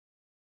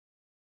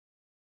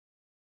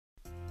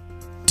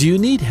Do you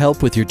need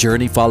help with your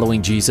journey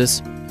following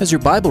Jesus? Has your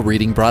Bible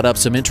reading brought up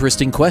some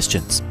interesting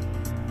questions?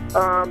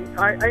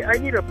 I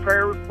need a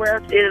prayer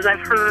request. Is I've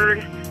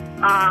heard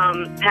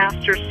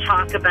pastors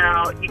talk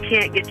about you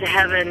can't get to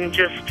heaven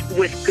just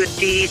with good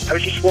deeds. I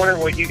was just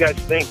wondering what you guys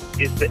think.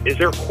 Is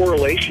there a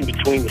correlation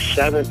between the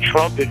seventh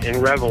trumpet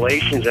in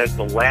Revelations as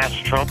the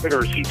last trumpet,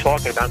 or is he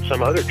talking about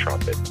some other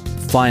trumpet?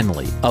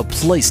 Finally, a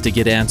place to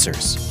get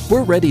answers.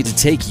 We're ready to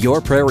take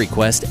your prayer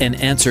request and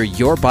answer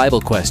your Bible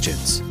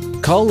questions.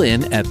 Call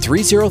in at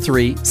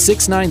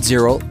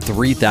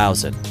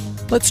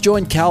 303-690-3000. Let's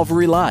join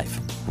Calvary Live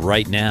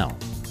right now.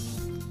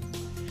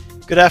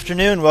 Good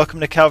afternoon. Welcome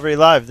to Calvary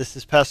Live. This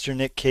is Pastor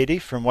Nick Cady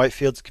from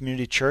Whitefields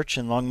Community Church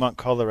in Longmont,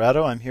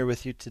 Colorado. I'm here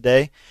with you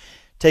today,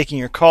 taking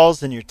your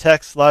calls and your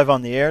texts live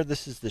on the air.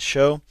 This is the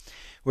show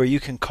where you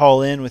can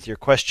call in with your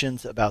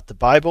questions about the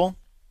Bible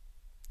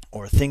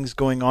or things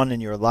going on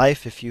in your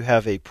life. If you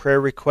have a prayer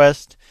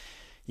request,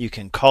 you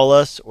can call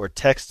us or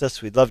text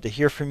us. We'd love to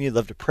hear from you,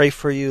 love to pray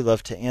for you,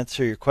 love to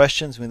answer your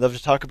questions. We'd love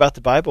to talk about the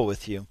Bible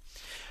with you.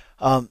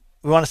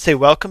 We want to say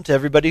welcome to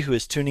everybody who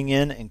is tuning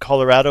in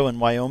Colorado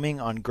and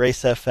Wyoming on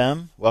Grace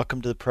FM.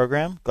 Welcome to the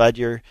program. Glad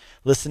you're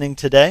listening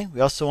today.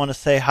 We also want to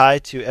say hi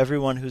to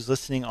everyone who's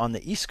listening on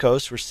the East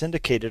Coast. We're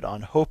syndicated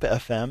on Hope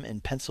FM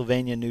in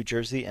Pennsylvania, New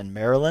Jersey, and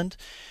Maryland.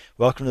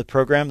 Welcome to the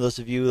program, those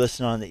of you who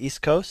listen on the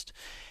East Coast.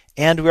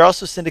 And we're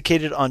also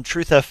syndicated on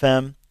Truth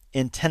FM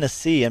in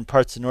Tennessee and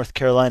parts of North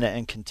Carolina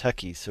and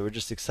Kentucky. So we're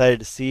just excited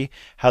to see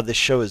how this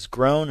show has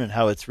grown and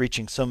how it's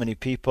reaching so many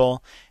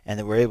people, and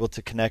that we're able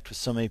to connect with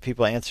so many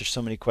people, answer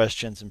so many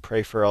questions, and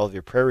pray for all of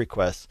your prayer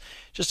requests.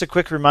 Just a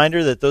quick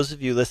reminder that those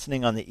of you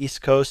listening on the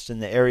East Coast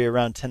and the area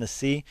around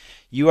Tennessee,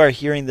 you are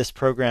hearing this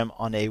program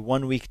on a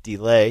 1-week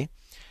delay.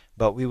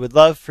 But we would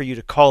love for you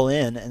to call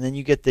in, and then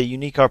you get the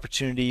unique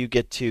opportunity. You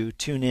get to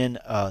tune in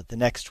the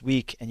next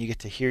week, and you get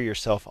to hear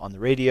yourself on the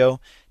radio,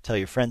 tell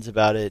your friends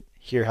about it,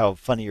 hear how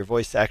funny your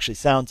voice actually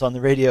sounds on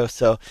the radio.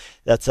 So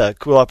that's a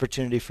cool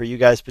opportunity for you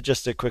guys. But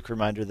just a quick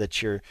reminder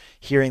that you're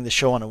hearing the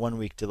show on a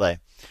 1-week delay.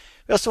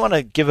 We also want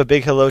to give a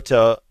big hello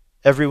to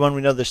everyone.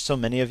 We know there's so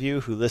many of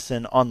you who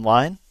listen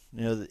online.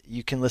 You know,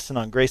 you can listen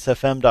on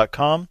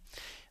gracefm.com.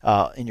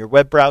 In your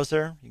web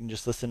browser, you can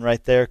just listen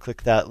right there.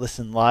 Click that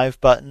Listen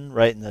Live button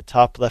right in the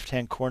top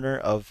left-hand corner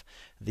of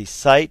the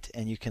site,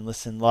 and you can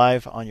listen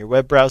live on your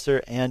web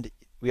browser. And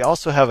we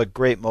also have a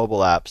great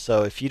mobile app.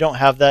 So if you don't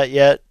have that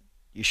yet,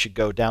 you should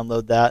go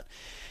download that.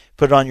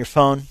 Put it on your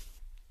phone.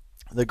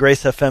 The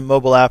Grace FM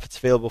mobile app, it's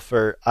available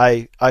for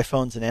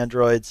iPhones and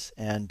Androids,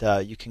 and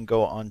you can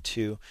go on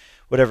to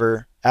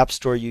whatever app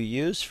store you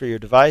use for your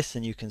device,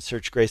 and you can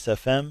search Grace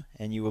FM,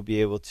 and you will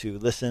be able to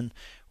listen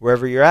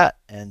wherever you're at.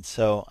 And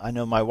so I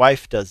know my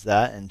wife does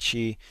that, and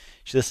she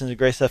listens to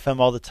Grace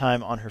FM all the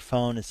time on her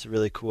phone. It's a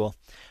really cool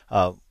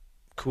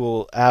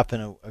app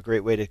and a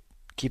great way to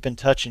keep in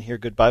touch and hear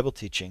good Bible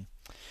teaching.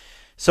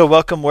 So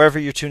welcome wherever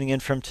you're tuning in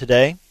from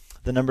today.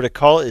 The number to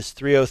call is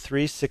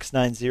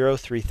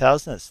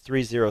 303-690-3000. That's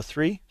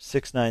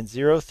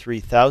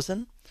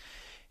 303-690-3000.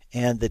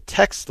 And the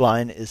text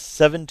line is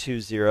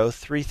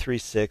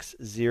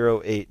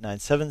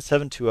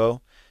 720-336-0897,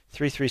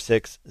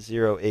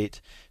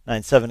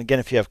 720-336-0897. Again,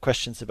 if you have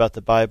questions about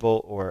the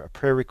Bible or a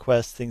prayer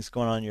request, things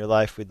going on in your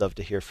life, we'd love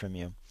to hear from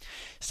you.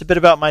 Just a bit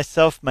about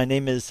myself. My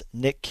name is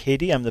Nick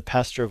Cady. I'm the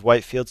pastor of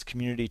Whitefields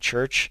Community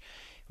Church,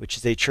 which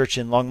is a church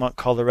in Longmont,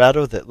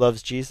 Colorado that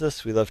loves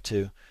Jesus. We love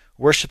to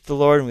worship the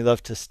Lord, and we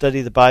love to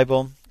study the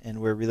Bible, and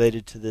we're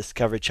related to this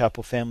Calvary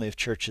Chapel family of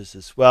churches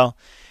as well.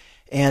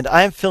 And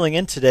I am filling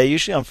in today.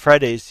 Usually on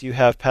Fridays you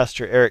have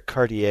Pastor Eric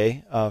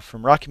Cartier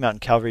from Rocky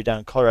Mountain Calvary down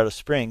in Colorado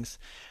Springs,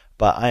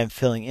 but I am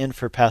filling in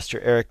for Pastor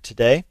Eric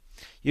today.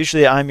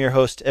 Usually I'm your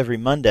host every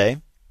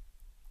Monday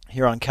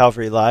here on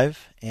Calvary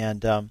Live,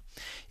 and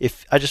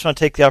if I just want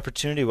to take the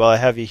opportunity while I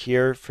have you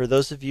here, for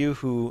those of you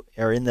who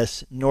are in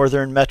this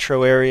northern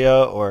metro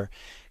area or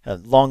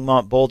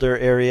Longmont, Boulder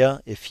area,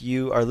 if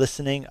you are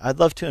listening, I'd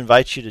love to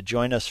invite you to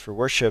join us for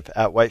worship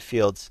at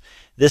Whitefields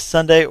this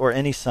Sunday or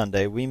any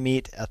Sunday. We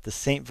meet at the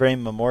St.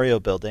 Vrain Memorial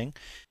Building,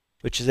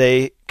 which is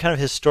a kind of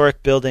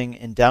historic building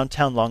in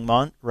downtown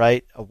Longmont,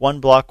 right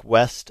 1 block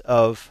west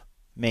of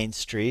Main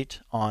Street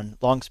on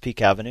Longs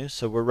Peak Avenue.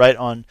 So we're right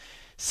on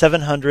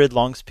 700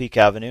 Longs Peak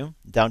Avenue,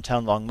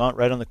 downtown Longmont,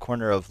 right on the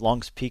corner of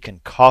Longs Peak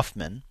and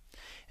Kaufman.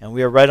 And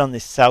we are right on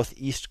the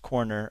southeast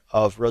corner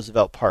of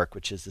Roosevelt Park,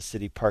 which is the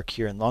city park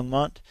here in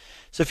Longmont.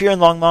 So if you're in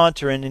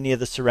Longmont or in any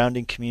of the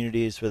surrounding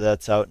communities, whether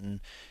that's out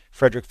in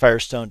Frederick,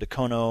 Firestone,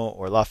 Dacono,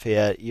 or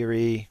Lafayette,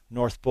 Erie,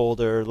 North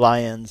Boulder,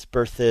 Lyons,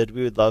 Berthoud,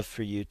 we would love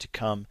for you to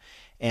come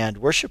and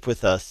worship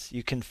with us.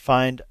 You can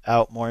find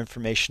out more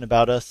information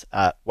about us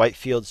at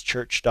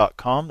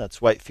whitefieldschurch.com. That's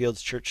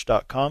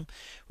whitefieldschurch.com.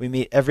 We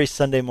meet every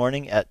Sunday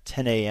morning at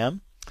 10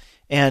 a.m.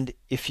 And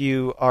if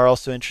you are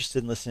also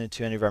interested in listening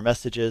to any of our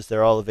messages,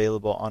 they're all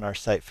available on our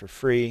site for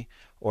free.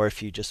 Or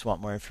if you just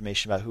want more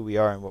information about who we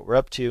are and what we're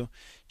up to,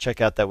 check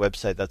out that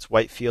website. That's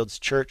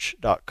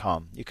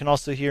whitefieldschurch.com. You can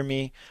also hear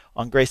me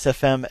on Grace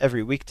FM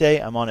every weekday.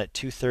 I'm on at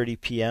 2:30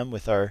 p.m.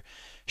 with our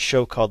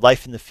show called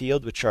Life in the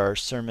Field, which are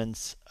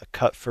sermons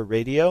cut for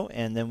radio,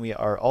 and then we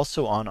are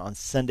also on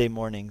Sunday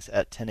mornings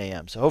at 10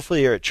 a.m. So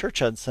hopefully you're at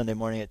church on Sunday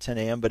morning at 10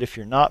 a.m., but if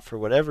you're not, for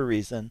whatever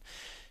reason,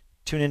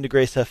 tune into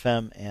Grace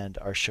FM, and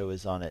our show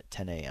is on at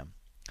 10 a.m.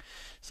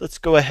 So let's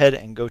go ahead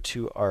and go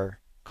to our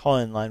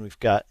call-in line. We've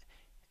got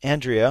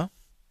Andrea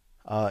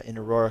in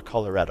Aurora,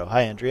 Colorado.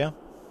 Hi, Andrea.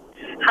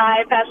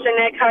 Hi, Pastor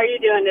Nick. How are you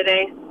doing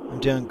today?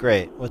 I'm doing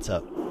great. What's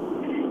up?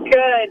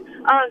 Good.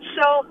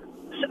 So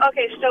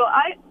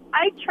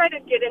I try to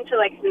get into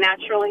like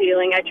natural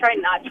healing. I try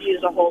not to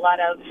use a whole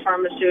lot of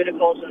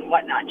pharmaceuticals and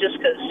whatnot,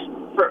 just because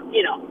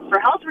for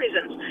health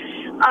reasons.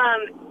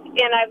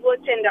 And I've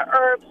looked into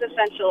herbs,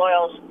 essential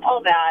oils,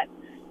 all that.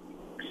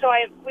 So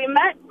my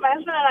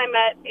husband and I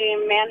met a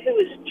man who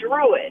was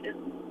Druid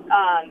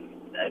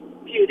a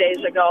few days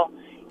ago,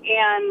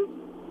 and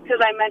because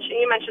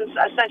you mentioned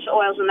essential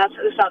oils, and that's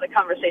how the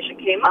conversation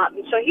came up.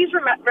 And so he's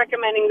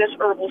recommending this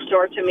herbal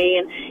store to me,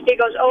 and he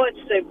goes, "Oh,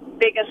 it's the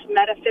biggest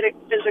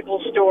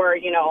metaphysical store,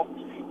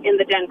 in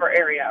the Denver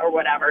area or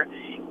whatever."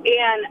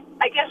 And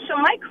I guess so.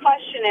 My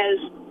question is,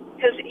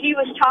 because he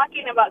was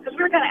talking about, because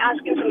we were kind of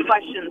asking some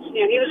questions.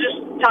 He was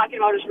just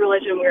talking about his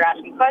religion. We were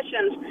asking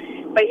questions,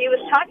 but he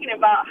was talking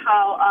about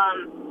how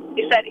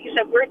he said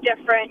we're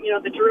different.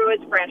 The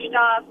Druids branched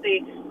off.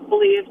 They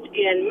believed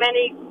in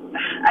many.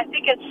 I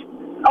think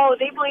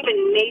they believe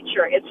in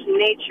nature. It's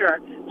nature.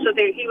 So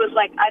he was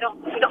like,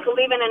 we don't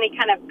believe in any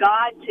kind of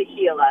God to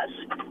heal us.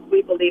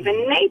 We believe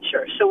in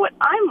nature. So what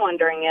I'm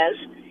wondering is,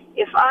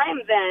 if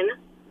I'm then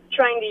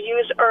trying to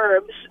use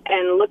herbs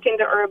and look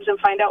into herbs and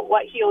find out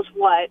what heals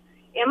what,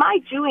 am I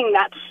doing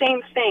that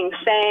same thing,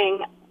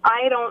 saying,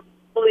 I don't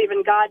believe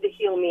in God to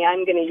heal me,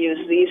 I'm going to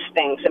use these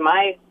things? Do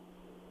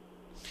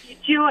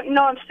you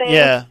know what I'm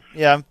saying?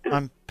 Yeah,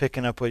 I'm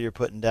picking up what you're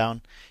putting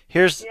down.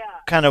 Here's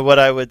kind of what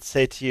I would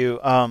say to you.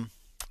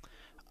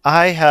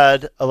 I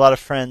had a lot of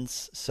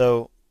friends,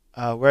 so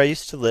where I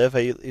used to live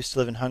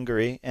in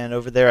Hungary, and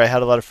over there I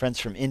had a lot of friends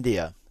from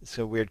India. It's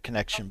a weird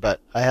connection, but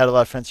I had a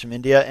lot of friends from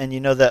India, and you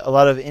know that a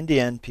lot of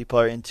Indian people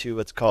are into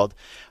what's called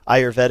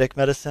Ayurvedic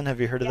medicine. Have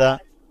you heard of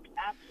that?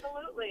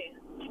 Absolutely.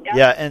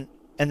 Yeah,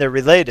 and they're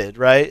related,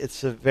 right?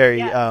 It's a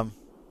very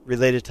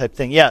related type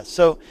thing. Yeah,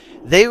 so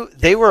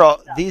they were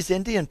all, these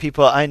Indian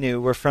people I knew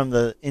were from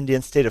the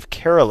Indian state of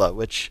Kerala,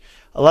 which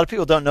a lot of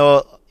people don't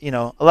know.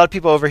 A lot of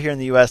people over here in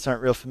the U.S.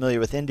 aren't real familiar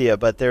with India,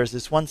 but there's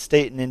this one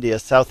state in India,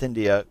 South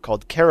India,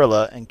 called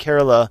Kerala, and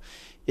Kerala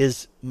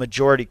is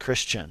majority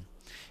Christian.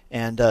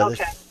 And there's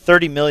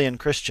 30 million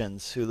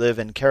Christians who live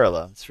in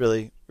Kerala. It's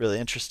really, really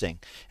interesting.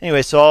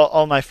 Anyway, so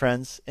all my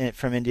friends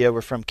from India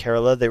were from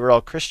Kerala. They were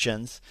all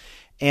Christians,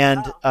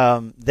 and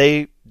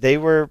they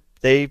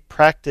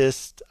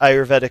practiced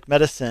Ayurvedic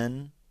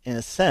medicine in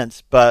a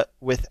sense, but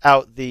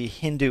without the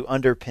Hindu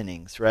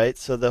underpinnings, right?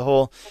 So the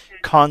whole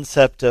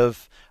concept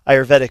of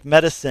Ayurvedic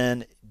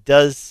medicine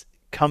does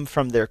come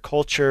from their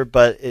culture,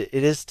 but it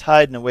is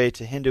tied in a way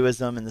to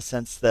Hinduism in the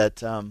sense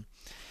that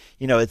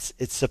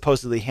it's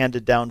supposedly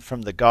handed down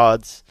from the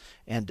gods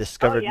and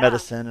discovered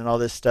medicine and all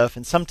this stuff.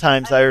 And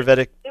sometimes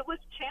Ayurvedic... It was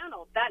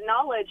channeled, that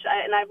knowledge,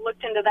 and I've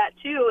looked into that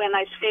too, and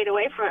I stayed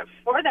away from it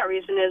for that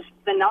reason, is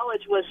the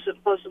knowledge was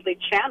supposedly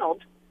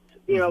channeled,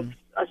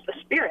 a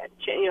spirit,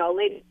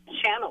 lady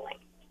channeling.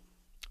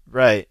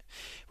 Right.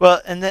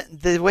 Well, and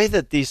the way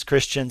that these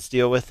Christians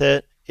deal with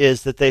it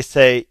is that they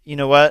say, you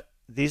know what,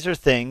 these are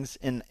things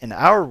in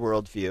our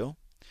worldview,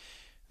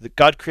 that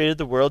God created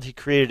the world, he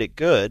created it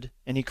good,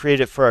 and he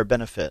created it for our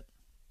benefit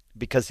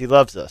because he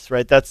loves us,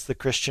 right? That's the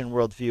Christian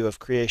worldview of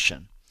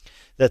creation,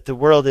 that the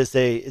world is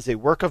a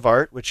work of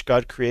art which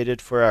God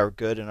created for our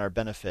good and our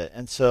benefit.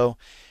 And so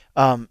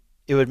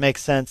it would make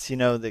sense,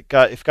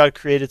 that if God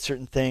created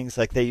certain things,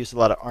 like they use a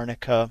lot of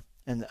arnica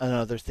and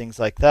other things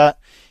like that,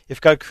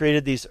 if God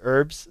created these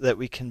herbs that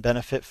we can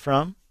benefit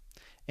from,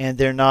 and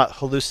they're not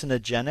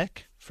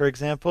hallucinogenic, for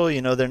example,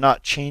 they're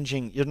not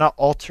changing, you're not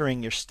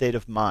altering your state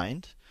of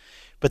mind,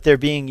 but they're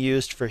being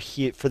used for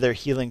their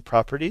healing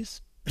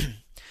properties.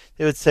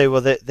 They would say,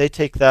 well, they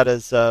take that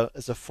as a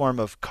form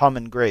of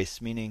common grace,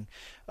 meaning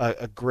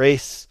a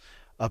grace,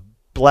 a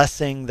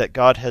blessing that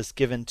God has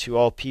given to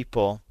all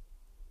people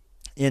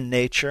in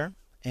nature,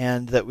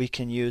 and that we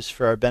can use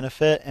for our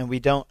benefit, and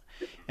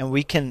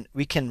we can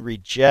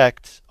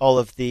reject all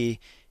of the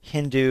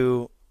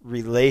Hindu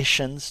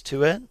relations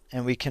to it,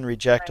 and we can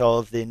reject all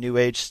of the New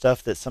Age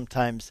stuff that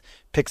sometimes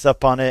picks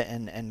up on it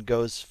and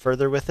goes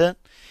further with it.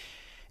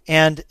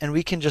 And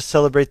we can just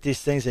celebrate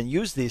these things and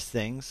use these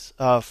things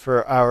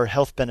for our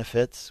health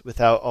benefits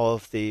without all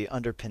of the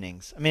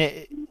underpinnings. I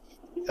mean,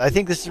 I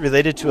think this is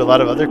related to a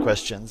lot of other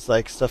questions,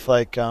 like stuff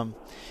like,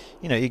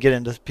 you get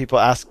into people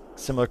ask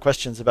similar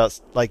questions about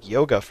like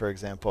yoga, for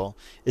example.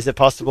 Is it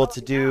possible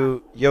to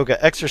do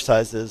yoga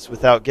exercises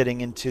without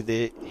getting into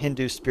the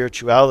Hindu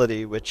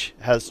spirituality, which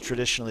has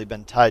traditionally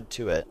been tied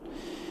to it?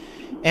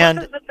 And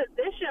the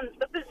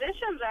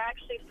physicians are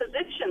actually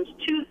physicians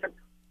too.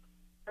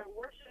 They're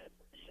worship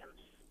physicians.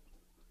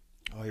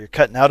 Oh, you're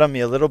cutting out on me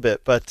a little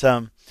bit, but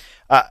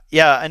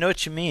yeah, I know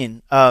what you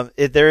mean.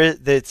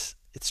 It's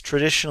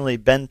traditionally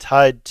been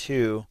tied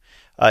to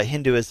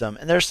Hinduism,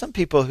 and there are some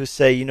people who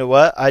say, you know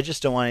what, I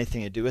just don't want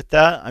anything to do with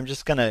that. I'm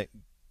just gonna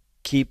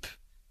keep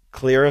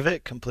clear of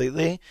it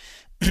completely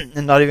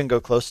and not even go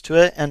close to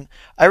it. And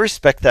I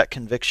respect that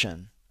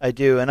conviction. I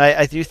do. And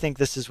I do think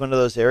this is one of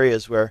those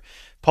areas where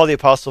Paul the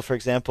Apostle, for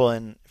example,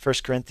 in 1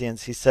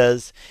 Corinthians, he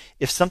says,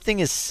 if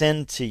something is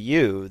sin to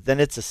you, then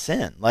it's a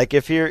sin. Like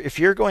if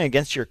you're going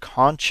against your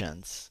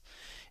conscience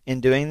in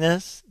doing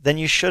this, then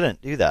you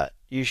shouldn't do that.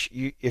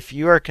 If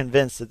you are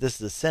convinced that this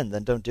is a sin,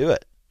 then don't do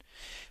it.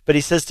 But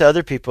he says to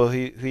other people,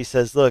 who he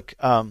says, look,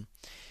 I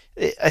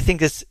think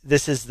this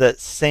is the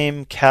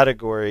same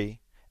category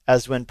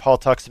as when Paul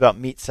talks about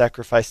meat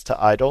sacrificed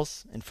to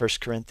idols in 1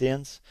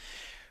 Corinthians,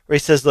 where he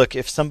says, look,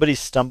 if somebody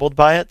stumbled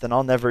by it, then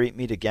I'll never eat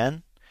meat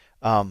again.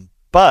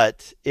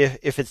 But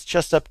if it's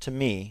just up to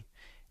me,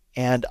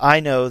 and I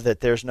know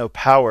that there's no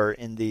power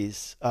in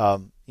these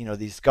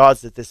these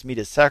gods that this meat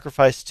is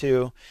sacrificed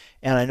to,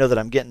 and I know that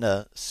I'm getting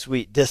a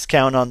sweet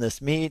discount on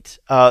this meat,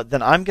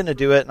 then I'm going to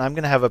do it, and I'm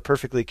going to have a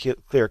perfectly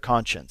clear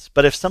conscience.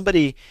 But if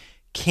somebody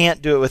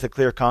can't do it with a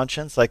clear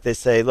conscience, like they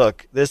say,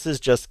 look, this is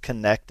just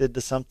connected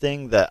to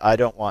something that I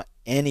don't want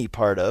any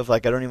part of,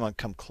 like I don't even want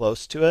to come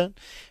close to it,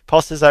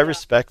 Paul says, I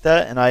respect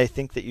that, and I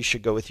think that you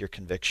should go with your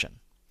conviction.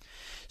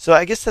 So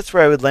I guess that's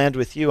where I would land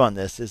with you on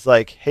this, is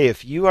like, hey,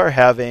 if you are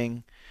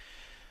having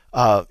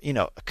a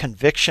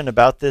conviction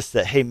about this,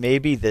 that, hey,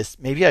 maybe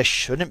I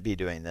shouldn't be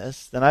doing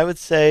this, then I would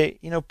say,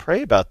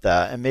 pray about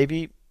that, and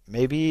maybe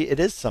it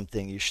is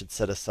something you should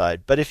set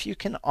aside. But if you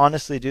can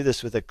honestly do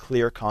this with a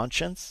clear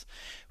conscience,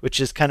 which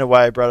is kind of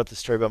why I brought up the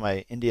story about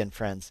my Indian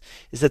friends,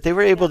 is that they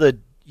were able to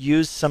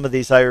use some of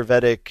these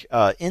Ayurvedic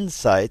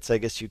insights, I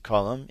guess you'd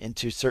call them,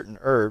 into certain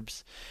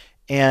herbs,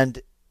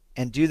 and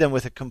do them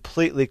with a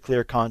completely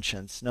clear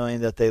conscience,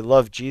 knowing that they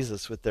love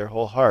Jesus with their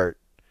whole heart.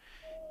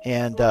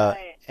 And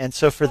and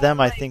so for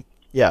them, I think,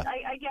 yeah.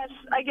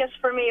 I guess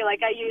for me,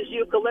 like I use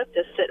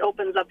eucalyptus. It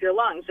opens up your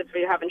lungs if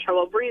you're having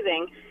trouble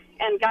breathing.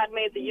 And God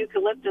made the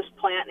eucalyptus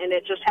plant, and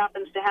it just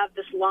happens to have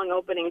this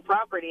lung-opening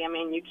property. I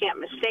mean, you can't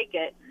mistake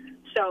it.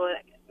 So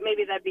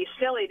maybe that'd be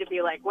silly to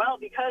be like, well,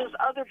 because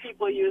other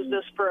people use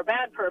this for a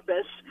bad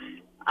purpose,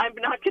 I'm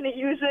not going to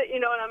use it,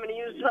 and I'm going to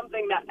use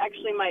something that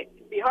actually might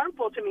be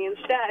harmful to me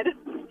instead.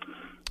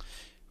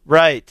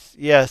 Right.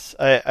 Yes.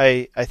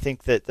 I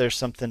think that there's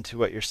something to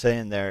what you're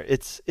saying there.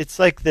 It's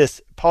like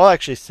this. Paul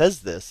actually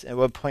says this. At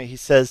one point he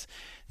says,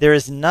 there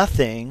is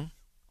nothing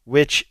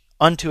which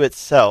unto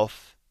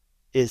itself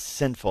is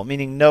sinful,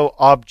 meaning no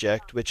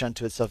object which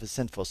unto itself is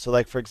sinful. So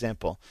like, for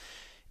example,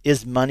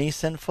 is money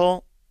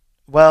sinful?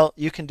 Well,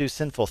 you can do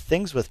sinful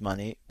things with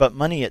money, but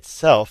money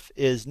itself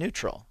is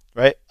neutral,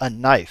 right? A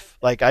knife.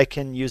 Like I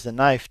can use a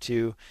knife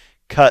to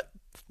cut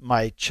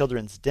my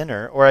children's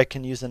dinner, or I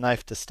can use a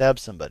knife to stab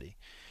somebody.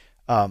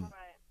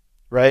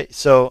 Right?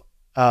 So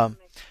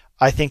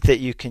I think that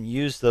you can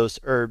use those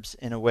herbs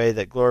in a way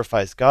that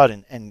glorifies God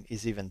and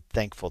is even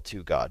thankful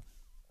to God.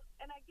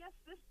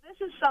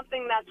 This is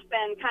something that's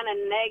been kind of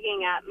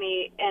nagging at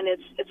me, and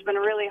it's been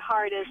really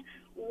hard, is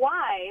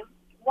why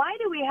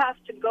do we have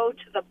to go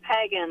to the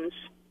pagans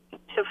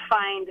to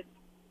find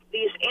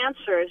these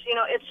answers?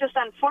 It's just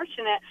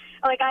unfortunate.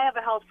 Like I have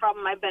a health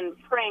problem I've been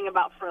praying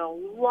about for a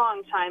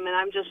long time, and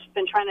I've just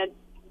been trying to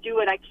do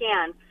what I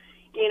can,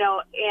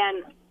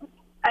 and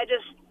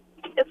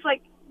it's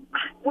like,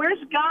 where's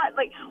God?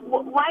 Like,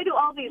 why do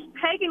all these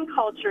pagan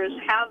cultures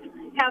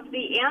have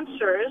the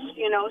answers,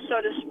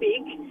 so to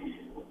speak,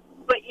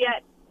 but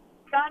yet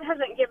God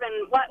hasn't given,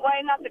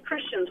 why not the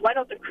Christians? Why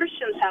don't the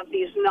Christians have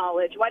these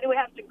knowledge? Why do we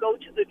have to go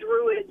to the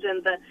Druids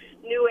and the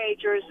New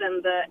Agers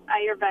and the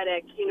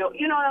Ayurvedic? You know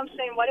what I'm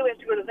saying? Why do we have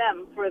to go to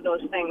them for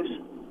those things?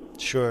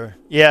 Sure.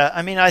 Yeah,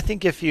 I mean, I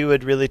think if you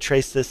would really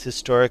trace this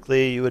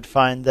historically, you would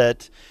find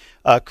that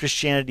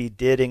Christianity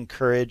did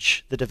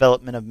encourage the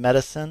development of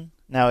medicine.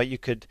 Now, you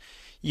could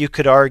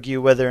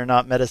argue whether or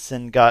not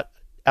medicine got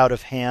out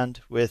of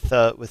hand with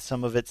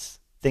some of its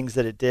things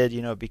that it did.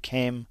 It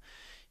became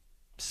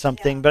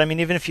something. Yeah. But I mean,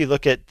 even if you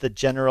look at the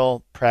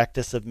general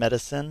practice of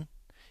medicine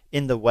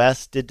in the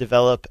West, did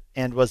develop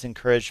and was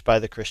encouraged by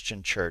the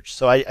Christian church.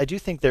 So I do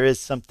think there is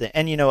something,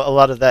 and a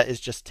lot of that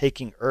is just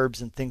taking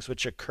herbs and things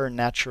which occur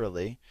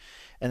naturally,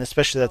 and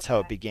especially that's how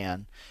it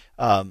began,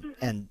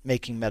 and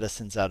making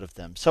medicines out of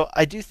them. So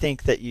I do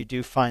think that you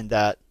do find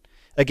that,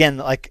 again,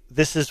 like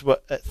this is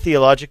what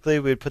theologically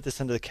we would put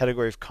this into the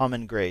category of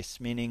common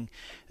grace, meaning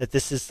that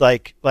this is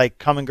like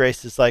common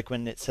grace is like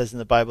when it says in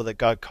the Bible that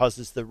God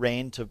causes the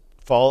rain to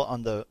fall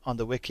on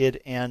the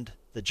wicked and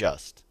the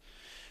just,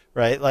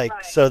 right? Like,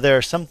 right. So there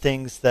are some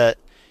things that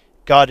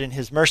God in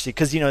his mercy,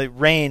 because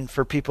rain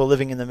for people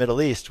living in the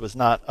Middle East was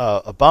not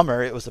a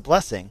bummer, it was a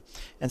blessing.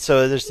 And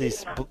so there's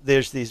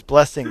these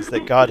blessings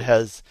that God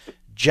has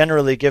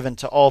generally given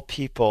to all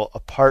people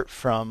apart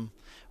from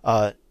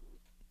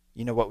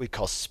what we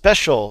call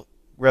special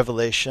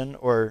revelation,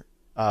 or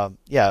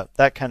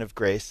that kind of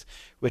grace,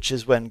 which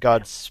is when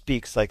God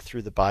speaks like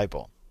through the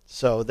Bible.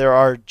 So there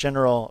are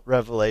general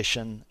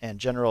revelation and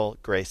general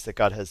grace that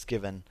God has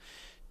given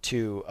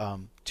to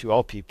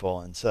all people,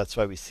 and so that's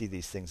why we see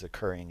these things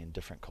occurring in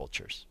different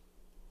cultures.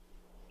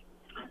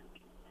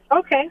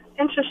 Okay,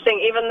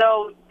 interesting. Even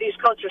though these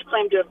cultures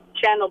claim to have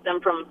channeled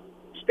them from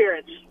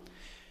spirits.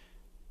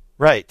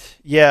 Right.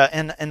 Yeah,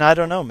 and I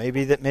don't know.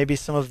 Maybe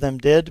some of them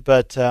did,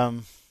 but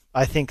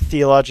I think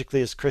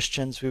theologically, as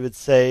Christians, we would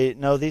say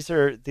no.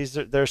 There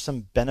are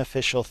some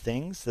beneficial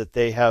things that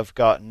they have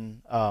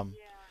gotten.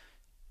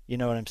 You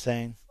know what I'm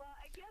saying? Well,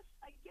 I guess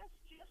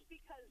just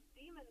because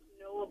demons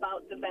know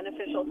about the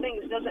beneficial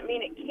things doesn't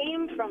mean it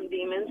came from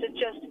demons. It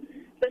just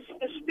the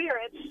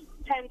spirits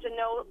tend to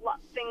know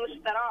things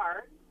that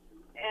are,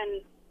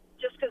 and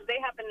just because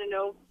they happen to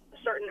know a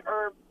certain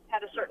herb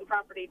had a certain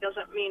property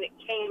doesn't mean it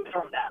came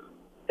from them,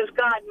 because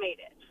God made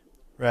it.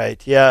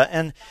 Right. Yeah,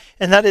 and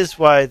that is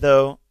why,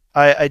 though,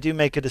 I do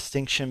make a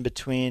distinction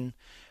between,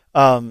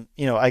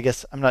 I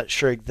guess I'm not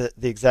sure the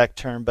exact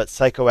term, but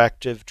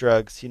psychoactive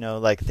drugs,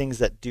 like things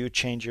that do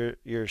change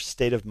your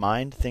state of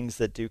mind, things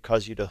that do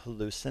cause you to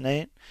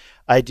hallucinate.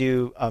 I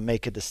do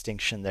make a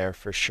distinction there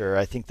for sure.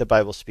 I think the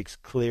Bible speaks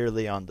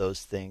clearly on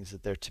those things,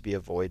 that they're to be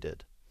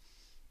avoided.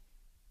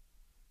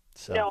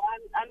 So. No,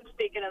 I'm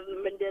speaking of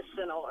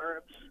medicinal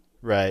herbs.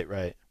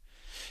 Right.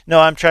 No,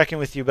 I'm tracking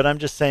with you, but I'm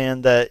just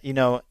saying that,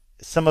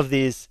 some of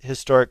these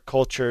historic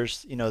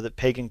cultures, the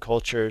pagan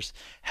cultures,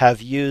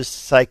 have used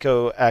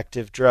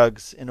psychoactive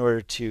drugs in order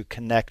to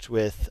connect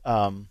with,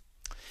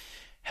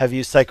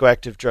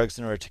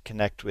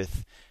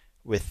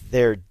 with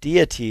their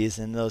deities.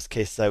 In those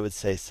cases, I would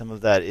say some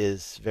of that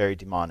is very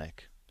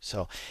demonic.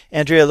 So,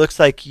 Andrea, it looks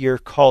like your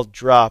call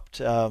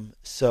dropped.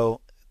 So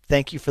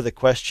thank you for the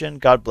question.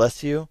 God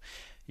bless you.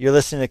 You're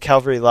listening to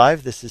Calvary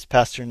Live. This is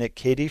Pastor Nick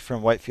Cady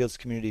from Whitefields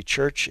Community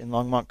Church in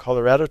Longmont,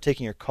 Colorado,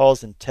 taking your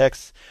calls and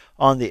texts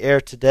on the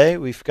air today.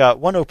 We've got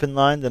one open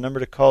line. The number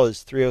to call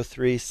is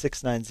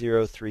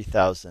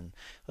 303-690-3000.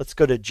 Let's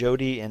go to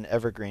Jody in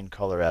Evergreen,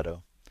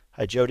 Colorado.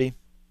 Hi, Jody.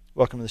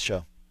 Welcome to the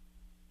show.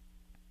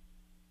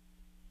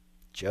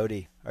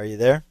 Jody, are you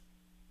there?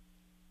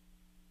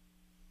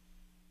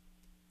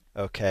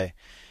 Okay.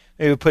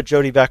 Maybe we'll put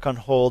Jody back on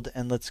hold,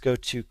 and let's go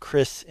to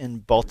Chris in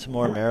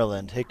Baltimore,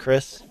 Maryland. Hey,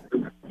 Chris.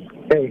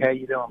 Hey, how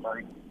you doing,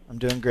 buddy? I'm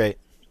doing great.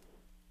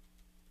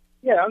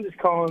 Yeah, I'm just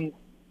calling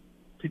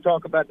to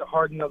talk about the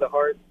hardening of the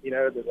heart.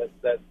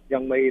 That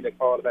young lady that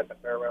called about the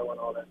Pharaoh and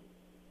all that.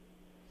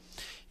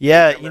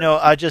 Yeah,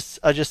 I just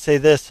say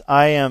this.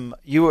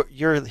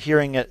 You're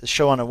hearing a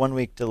show on a 1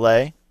 week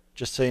delay,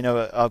 just so you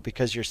know,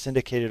 because you're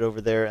syndicated over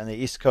there on the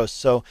East Coast.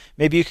 So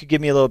maybe you could give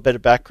me a little bit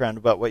of background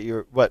about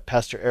what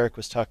Pastor Eric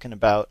was talking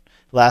about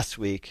last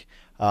week.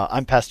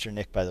 I'm Pastor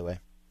Nick, by the way.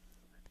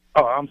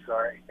 Oh, I'm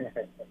sorry.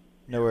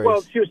 No worries.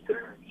 Well,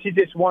 she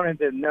just wanted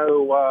to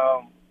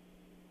know,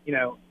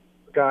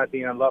 God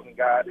being a loving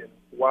God and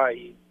why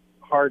He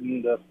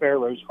hardened the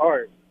Pharaoh's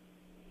heart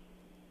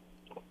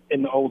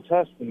in the Old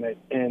Testament.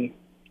 And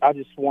I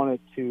just wanted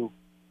to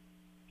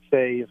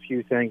say a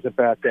few things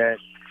about that.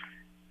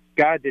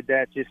 God did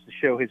that just to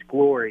show His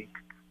glory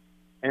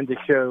and to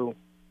show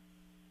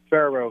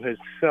Pharaoh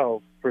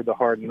himself for the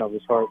hardening of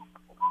his heart.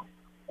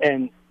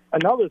 And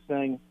another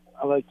thing,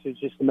 I like to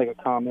make a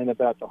comment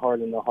about the heart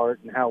and the heart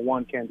and how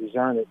one can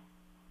discern it,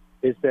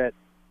 is that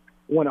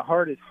when a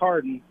heart is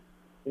hardened,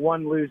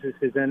 one loses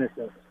his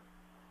innocence.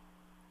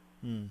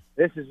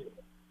 This is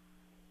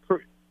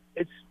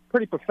it's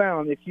pretty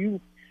profound. If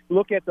you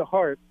look at the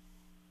heart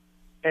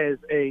as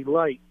a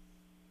light,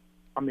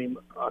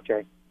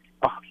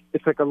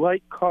 it's like a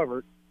light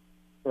covered,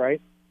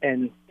 right?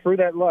 And through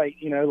that light,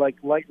 like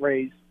light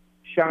rays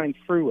shine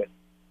through it.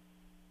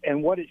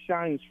 And what it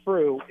shines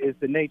through is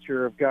the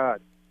nature of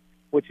God,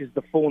 which is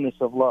the fullness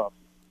of love.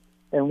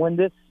 And when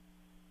this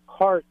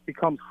heart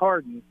becomes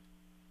hardened,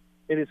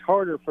 it is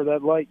harder for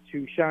that light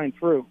to shine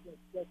through.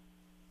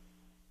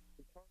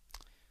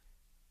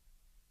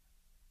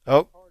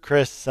 Oh,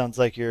 Chris, sounds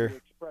like you're...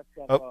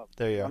 Oh,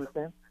 there you are.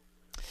 Understand?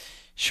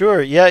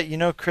 Sure.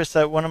 Yeah, Chris,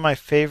 one of my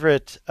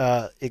favorite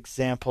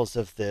examples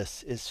of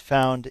this is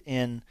found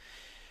in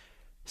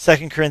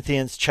 2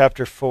 Corinthians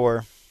chapter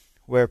 4,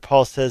 where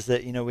Paul says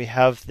that, we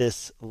have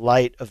this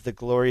light of the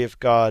glory of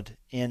God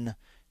in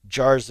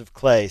jars of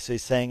clay. So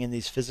he's saying in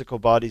these physical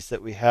bodies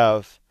that we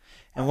have.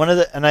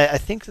 And I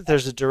think that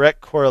there's a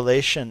direct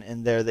correlation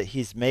in there that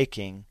he's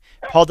making.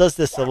 Paul does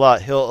this a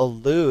lot. He'll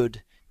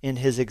allude in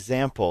his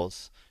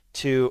examples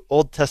to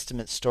Old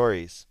Testament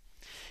stories.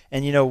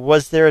 And,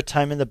 was there a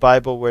time in the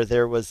Bible where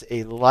there was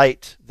a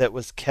light that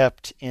was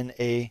kept in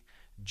a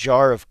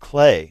jar of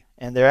clay?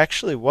 And there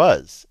actually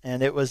was.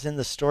 And it was in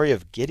the story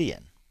of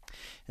Gideon.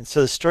 And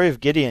so the story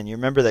of Gideon, you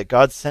remember that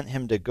God sent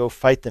him to go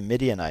fight the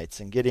Midianites.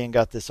 And Gideon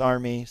got this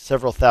army,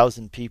 several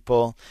thousand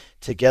people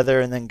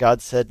together. And then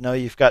God said, no,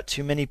 you've got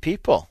too many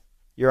people.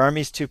 Your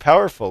army's too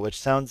powerful, which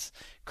sounds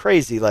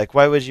crazy. Like,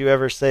 why would you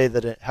ever say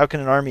that? How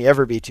can an army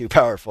ever be too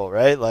powerful,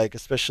 right? Like,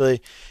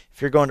 especially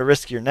if you're going to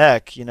risk your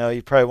neck, you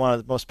probably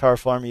want the most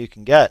powerful army you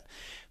can get.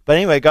 But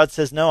anyway, God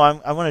says, no,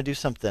 I want to do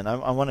something.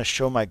 I want to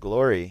show my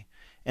glory.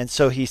 And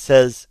so he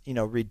says,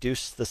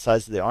 reduce the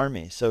size of the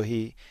army. So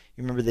you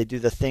remember they do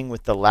the thing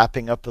with the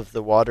lapping up of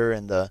the water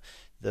and the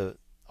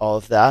all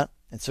of that.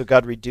 And so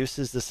God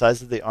reduces the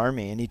size of the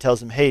army, and he tells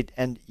them, hey,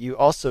 and you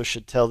also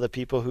should tell the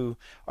people who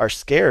are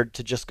scared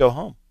to just go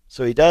home.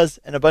 So he does,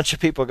 and a bunch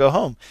of people go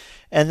home.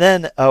 And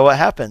then what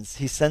happens?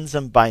 He sends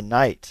them by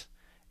night.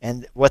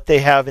 And what they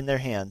have in their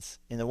hands,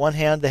 in the one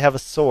hand, they have a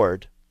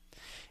sword.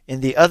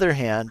 In the other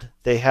hand,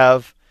 they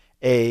have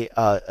a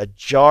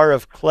jar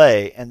of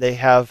clay, and they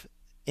have,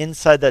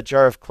 inside that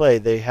jar of clay,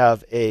 they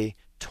have a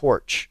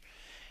torch.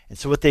 And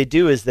so what they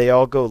do is they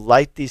all go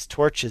light these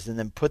torches and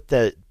then put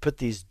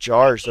these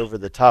jars over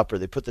the top, or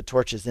they put the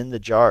torches in the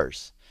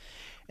jars.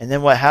 And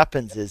then what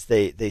happens is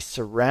they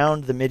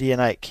surround the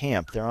Midianite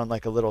camp. They're on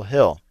like a little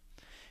hill.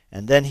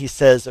 And then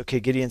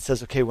Gideon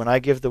says, okay, when I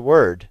give the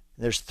word,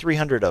 there's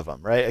 300 of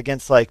them, right,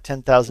 against like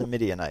 10,000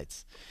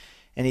 Midianites.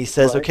 And he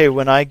says, okay,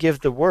 when I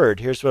give the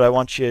word, here's what I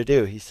want you to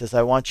do. He says,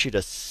 I want you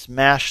to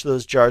smash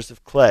those jars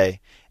of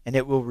clay, and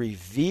it will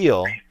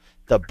reveal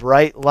the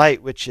bright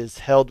light which is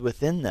held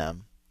within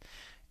them.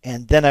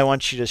 And then I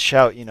want you to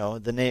shout, in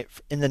the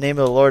name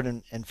of the Lord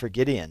and for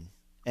Gideon.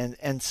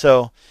 And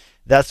so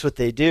that's what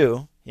they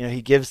do.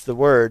 He gives the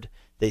word,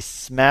 they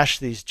smash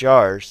these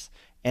jars,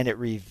 and it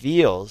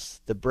reveals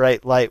the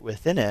bright light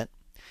within it.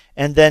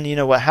 And then,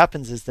 what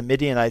happens is the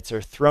Midianites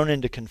are thrown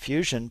into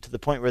confusion to the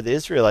point where the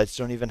Israelites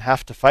don't even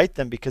have to fight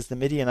them, because the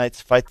Midianites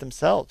fight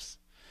themselves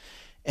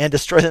and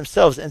destroy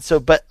themselves. And so,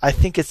 but I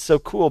think it's so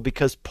cool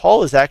because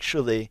Paul is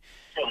actually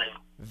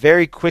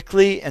very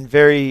quickly and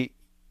very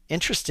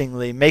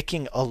interestingly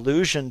making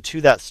allusion to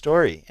that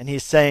story. And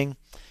he's saying,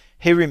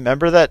 hey,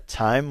 remember that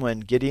time when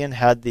Gideon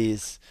had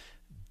these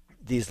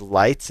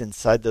lights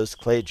inside those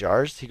clay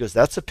jars? He goes,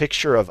 that's a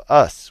picture of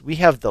us. We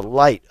have the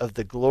light of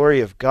the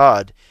glory of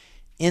God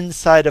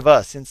inside of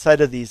us,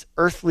 inside of these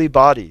earthly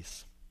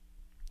bodies,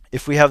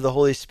 if we have the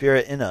Holy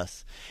Spirit in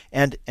us.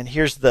 And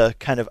here's the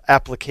kind of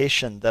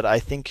application that I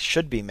think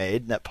should be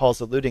made, and that Paul's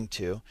alluding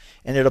to,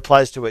 and it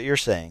applies to what you're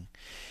saying,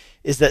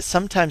 is that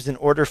sometimes in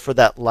order for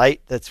that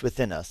light that's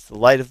within us, the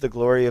light of the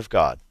glory of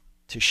God,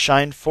 to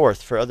shine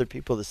forth for other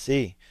people to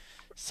see,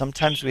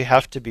 sometimes we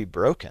have to be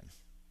broken.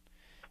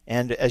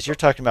 And as you're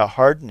talking about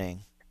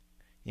hardening,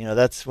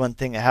 that's one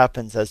thing that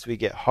happens as we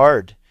get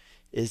hard,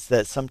 is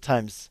that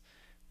sometimes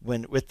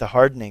with the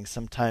hardening,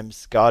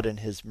 sometimes God in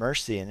his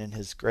mercy and in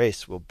his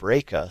grace will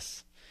break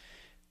us,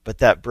 but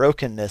that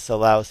brokenness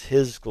allows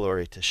his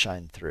glory to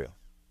shine through.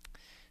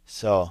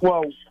 So,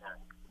 well,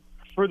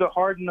 for the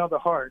hardening of the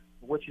heart,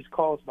 which is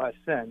caused by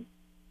sin,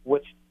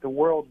 which the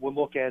world will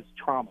look as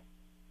trauma,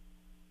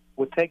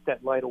 will take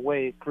that light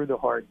away through the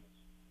hardness.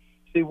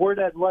 See, where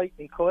that light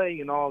and clay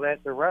and all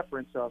that, the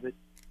reference of it,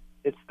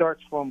 it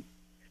starts from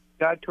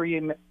God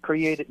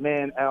created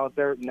man out of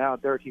dirt, and out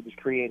of dirt he was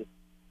created.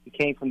 He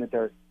came from the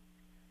dirt.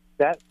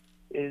 That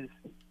is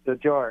the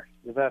jar,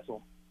 the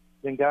vessel.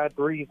 Then God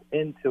breathed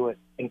into it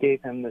and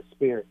gave him the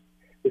Spirit.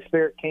 The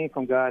Spirit came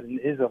from God and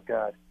is of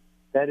God.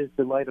 That is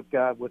the light of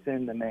God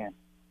within the man,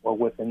 or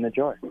within the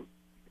jar.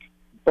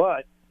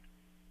 But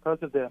because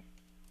of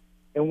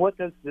and what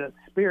does the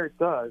Spirit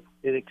does,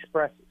 it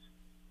expresses.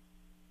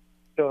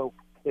 So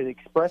it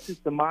expresses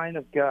the mind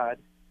of God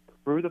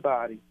through the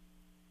body,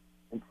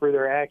 and through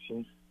their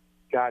actions,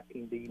 God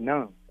can be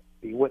known,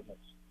 be witnessed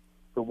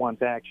for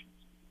one's actions.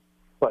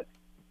 But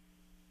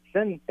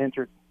sin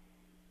entered,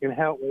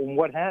 and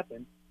what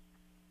happened,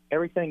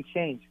 everything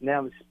changed.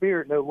 Now the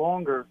Spirit no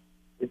longer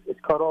is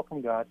cut off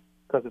from God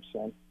because of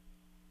sin.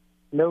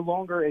 No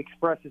longer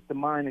expresses the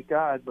mind of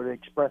God, but it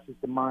expresses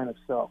the mind of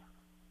self.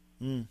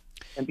 Mm.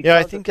 Yeah,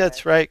 I think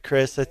that's right,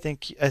 Chris. I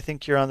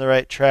think you're on the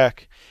right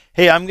track.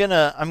 Hey, I'm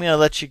gonna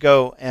let you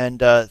go, and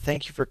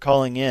thank you for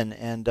calling in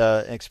and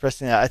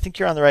expressing that. I think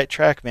you're on the right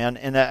track, man.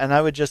 And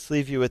I would just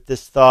leave you with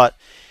this thought,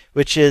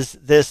 which is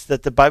this: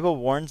 that the Bible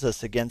warns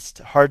us against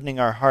hardening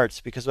our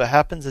hearts, because what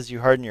happens as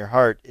you harden your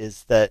heart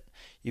is that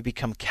you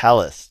become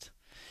calloused.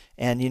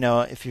 And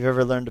if you've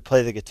ever learned to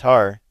play the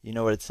guitar, you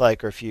know what it's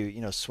like. Or if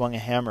you swung a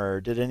hammer or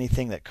did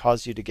anything that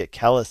caused you to get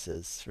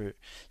calluses. For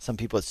some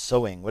people, it's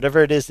sewing.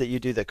 Whatever it is that you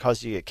do that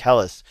causes you to get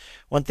callous.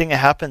 One thing that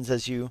happens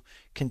as you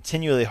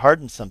continually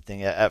harden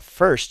something, at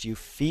first you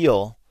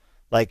feel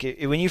like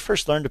when you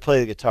first learn to play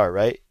the guitar,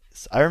 right?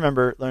 I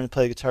remember learning to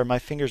play the guitar. My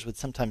fingers would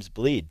sometimes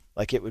bleed.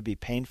 Like it would be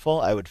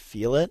painful. I would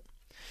feel it.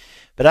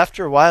 But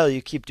after a while,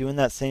 you keep doing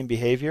that same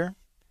behavior.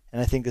 And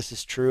I think this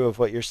is true of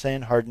what you're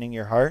saying, hardening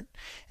your heart.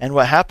 And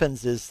what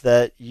happens is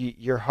that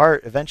your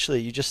heart,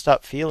 eventually, you just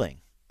stop feeling.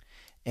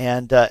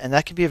 And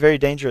that can be a very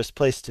dangerous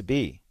place to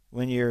be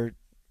when you're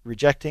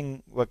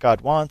rejecting what God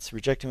wants,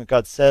 rejecting what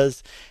God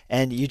says,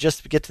 and you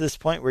just get to this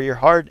point where you're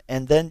hard,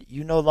 and then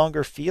you no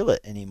longer feel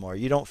it anymore.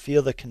 You don't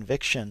feel the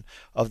conviction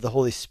of the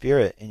Holy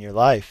Spirit in your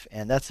life.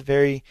 And that's a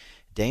very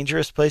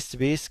dangerous place to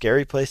be,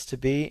 scary place to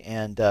be.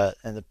 And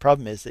the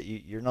problem is that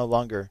you're no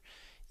longer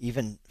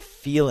even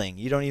feeling.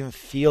 You don't even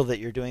feel that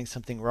you're doing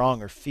something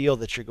wrong or feel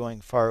that you're going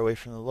far away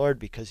from the Lord,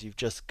 because you've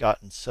just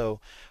gotten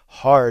so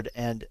hard.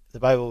 And the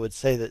Bible would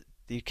say that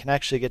you can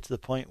actually get to the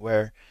point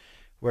where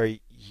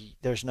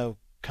there's no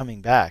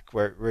coming back,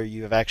 where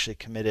you have actually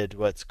committed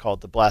what's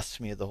called the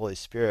blasphemy of the Holy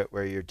Spirit,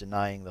 where you're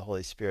denying the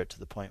Holy Spirit to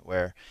the point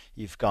where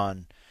you've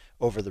gone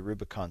over the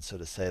Rubicon, so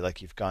to say,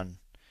 like you've gone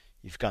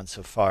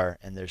so far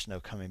and there's no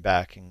coming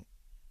back, and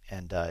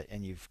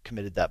you've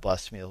committed that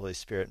blasphemy of the Holy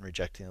Spirit and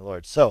rejecting the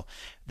Lord. So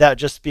that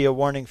just be a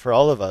warning for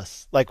all of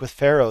us. Like with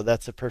Pharaoh,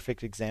 that's a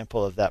perfect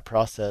example of that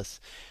process.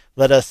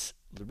 Let us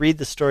read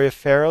the story of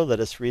Pharaoh. Let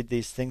us read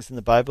these things in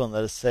the Bible and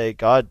let us say,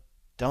 God,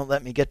 don't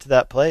let me get to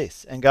that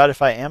place. And God,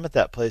 if I am at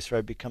that place where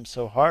I become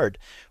so hard,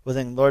 well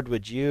then, Lord,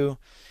 would you,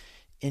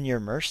 in your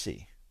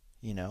mercy,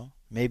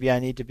 maybe I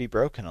need to be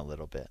broken a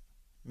little bit.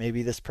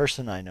 Maybe this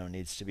person I know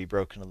needs to be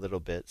broken a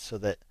little bit so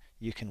that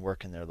you can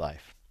work in their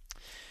life.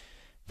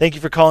 Thank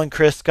you for calling,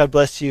 Chris. God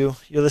bless you.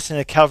 You're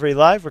listening to Calvary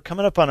Live. We're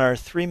coming up on our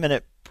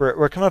 2-minute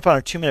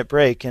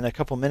break in a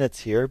couple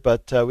minutes here,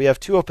 but we have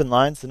 2 open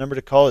lines. The number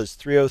to call is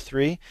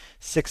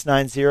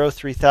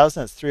 303-690-3000.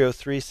 That's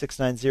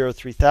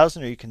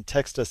 303-690-3000, or you can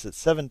text us at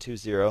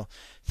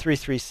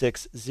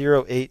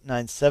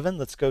 720-336-0897.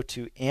 Let's go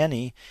to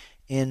Annie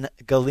in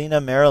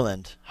Galena,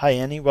 Maryland. Hi,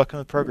 Annie. Welcome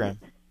to the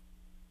program.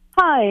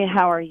 Hi,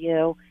 how are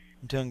you?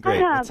 I'm doing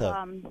great. What's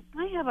up?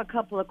 I have a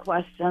couple of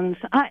questions.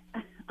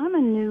 I'm a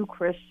new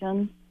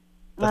Christian.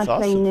 That's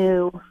I say awesome.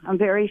 new. I'm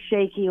very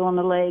shaky on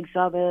the legs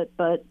of it,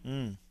 but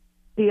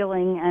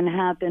feeling and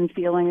have been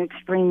feeling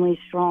extremely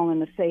strong in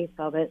the faith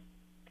of it.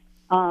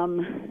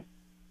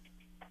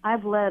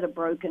 I've led a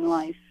broken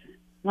life,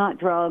 not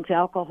drugs,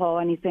 alcohol,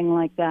 anything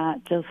like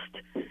that, just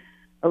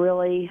a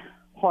really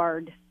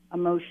hard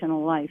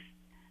emotional life.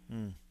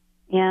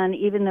 And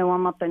even though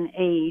I'm up in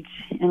age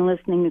and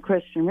listening to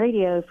Christian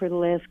radio for the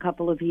last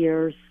couple of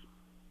years,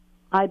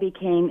 I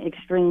became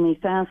extremely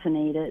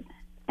fascinated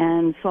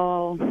and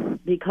saw,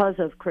 because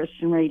of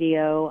Christian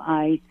radio,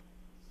 I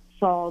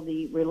saw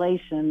the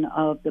relation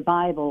of the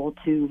Bible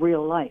to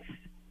real life.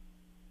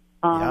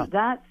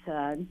 That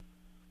said,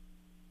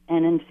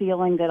 and in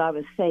feeling that I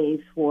was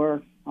saved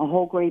for a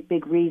whole great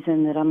big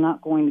reason that I'm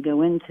not going to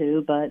go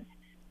into, but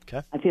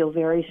okay. I feel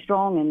very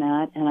strong in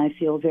that, and I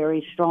feel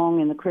very strong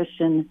in the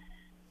Christian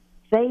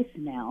faith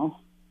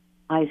now.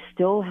 I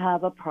still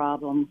have a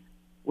problem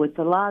with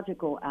the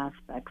logical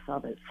aspects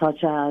of it,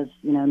 such as,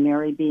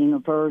 Mary being a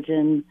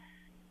virgin,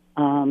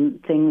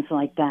 things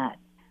like that.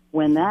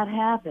 When that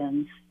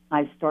happens,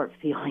 I start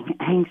feeling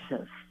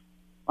anxious.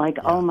 Like,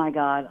 oh my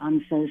God,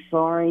 I'm so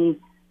sorry.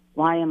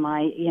 Why am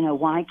I,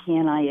 why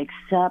can't I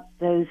accept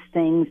those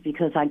things?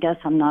 Because I guess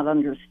I'm not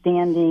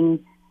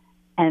understanding.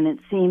 And it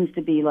seems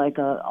to be like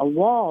a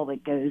wall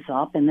that goes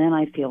up, and then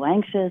I feel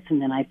anxious,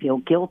 and then I feel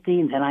guilty,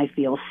 and then I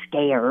feel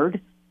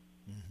scared.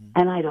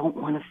 And I don't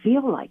want to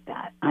feel like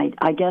that.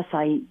 I guess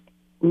I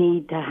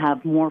need to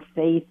have more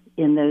faith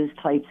in those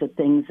types of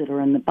things that are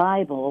in the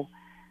Bible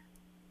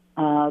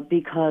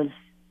because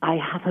I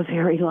have a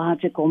very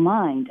logical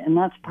mind, and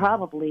that's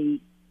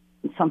probably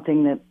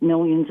something that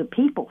millions of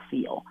people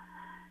feel.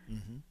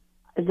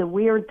 The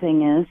weird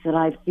thing is that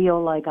I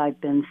feel like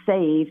I've been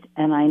saved,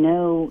 and I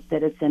know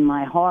that it's in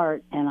my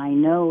heart, and I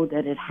know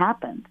that it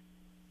happened.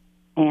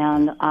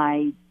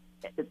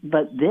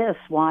 But this,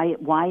 why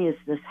is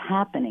this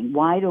happening?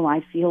 Why do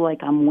I feel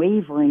like I'm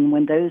wavering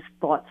when those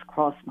thoughts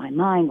cross my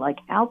mind? Like,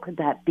 how could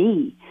that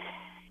be?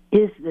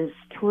 Is this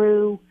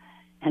true?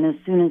 And as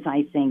soon as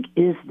I think,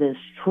 is this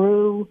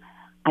true?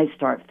 I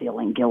start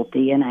feeling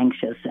guilty and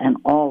anxious and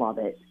all of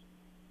it.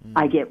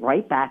 I get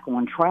right back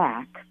on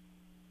track,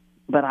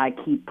 but I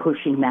keep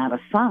pushing that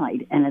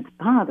aside, and it's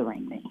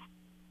bothering me.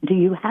 Do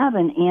you have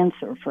an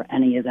answer for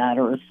any of that,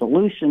 or a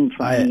solution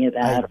for any of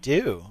that?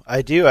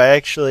 I do. I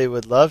actually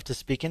would love to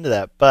speak into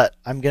that, but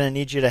I'm going to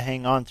need you to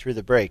hang on through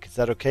the break. Is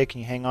that okay? Can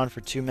you hang on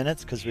for 2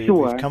 minutes? Because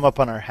we've come up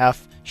on our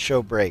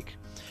half-show break.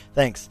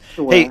 Thanks.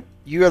 Sure. Hey,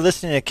 you are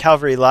listening to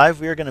Calvary Live.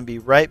 We are going to be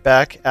right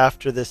back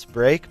after this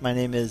break. My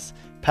name is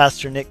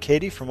Pastor Nick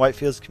Cady from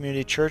Whitefields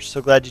Community Church.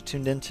 So glad you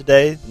tuned in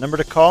today. The number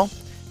to call,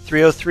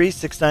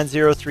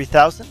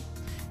 303-690-3000,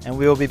 and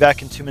we will be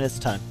back in 2 minutes'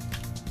 time.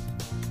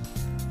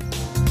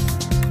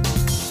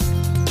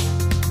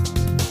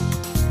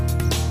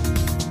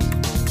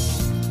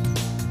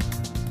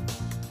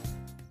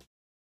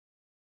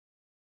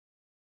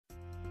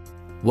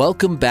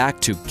 Welcome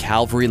back to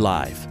Calvary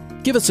Live.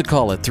 Give us a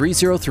call at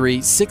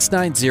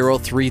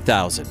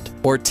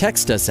 303-690-3000 or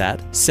text us at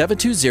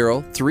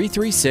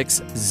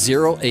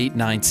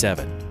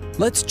 720-336-0897.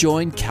 Let's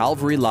join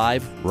Calvary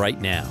Live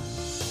right now.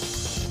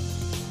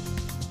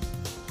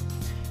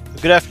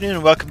 Good afternoon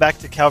and welcome back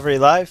to Calvary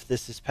Live.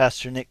 This is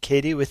Pastor Nick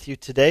Cady with you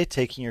today,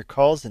 taking your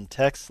calls and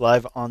texts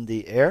live on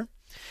the air.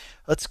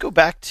 Let's go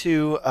back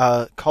to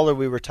a caller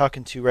we were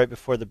talking to right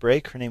before the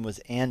break. Her name was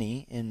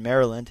Annie in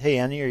Maryland. Hey,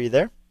 Annie, are you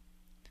there?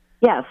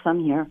 Yes, I'm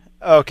here.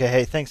 Okay,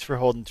 hey, thanks for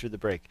holding through the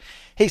break.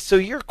 Hey, so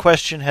your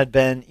question had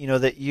been,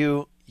 that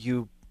you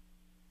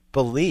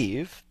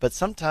believe, but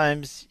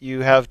sometimes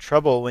you have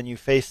trouble when you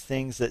face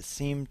things that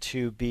seem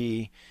to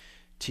be,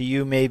 to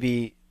you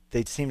maybe,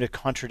 they seem to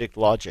contradict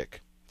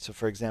logic. So,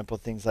 for example,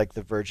 things like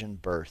the virgin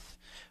birth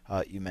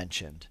you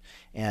mentioned.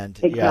 And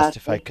Exactly. You asked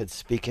if I could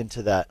speak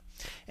into that.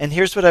 And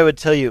here's what I would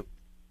tell you.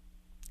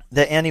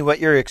 that, Annie, what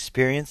you're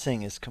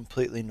experiencing is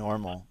completely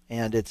normal,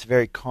 and it's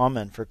very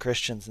common for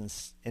Christians. And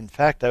in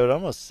fact, I would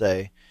almost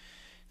say,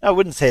 I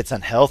wouldn't say it's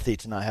unhealthy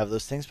to not have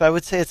those things, but I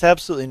would say it's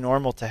absolutely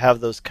normal to have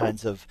those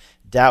kinds of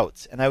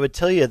doubts. And I would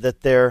tell you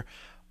that there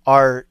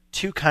are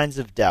two kinds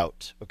of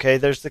doubt. Okay,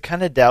 there's the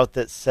kind of doubt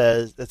that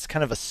says, that's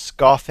kind of a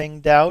scoffing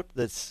doubt,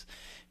 that's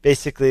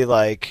basically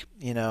like,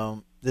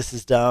 this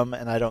is dumb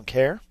and I don't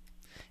care.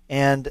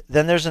 And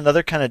then there's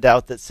another kind of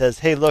doubt that says,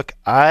 hey, look,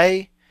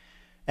 I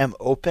am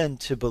open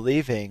to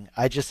believing.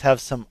 I just have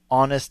some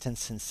honest and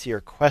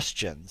sincere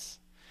questions,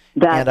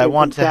 and I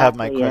want to have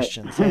my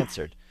questions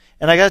answered.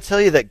 And I got to tell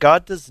you that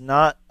God does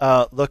not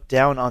look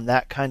down on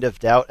that kind of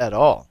doubt at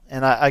all.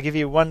 And I give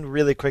you one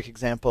really quick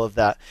example of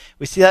that.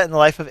 We see that in the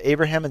life of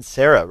Abraham and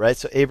Sarah, right?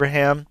 So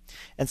Abraham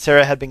and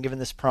Sarah had been given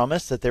this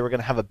promise that they were going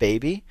to have a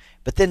baby,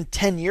 but then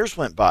 10 years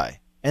went by,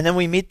 and then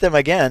we meet them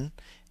again,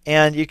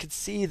 and you could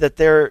see that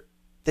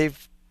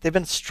they've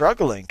been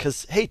struggling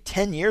because, hey,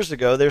 10 years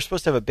ago they were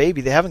supposed to have a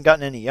baby. They haven't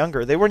gotten any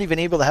younger. They weren't even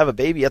able to have a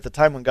baby at the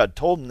time when God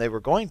told them they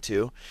were going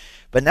to,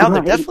 but now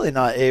they're definitely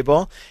not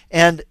able.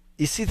 And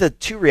you see the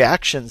two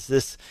reactions.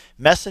 This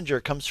messenger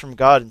comes from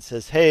God and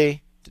says,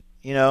 hey,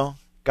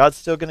 God's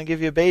still going to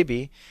give you a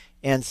baby.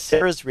 And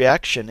Sarah's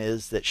reaction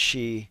is that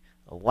she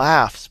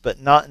laughs, but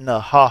not in a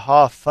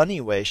ha-ha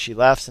funny way. She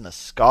laughs in a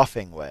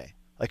scoffing way,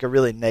 like a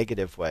really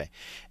negative way.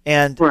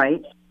 And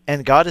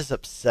God is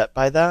upset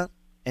by that.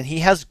 And he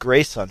has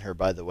grace on her,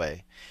 by the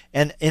way.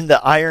 And in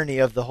the irony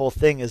of the whole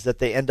thing is that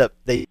they end up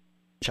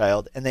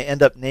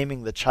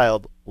naming the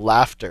child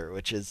Laughter,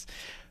 which is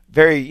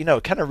very,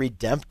 kind of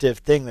redemptive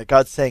thing that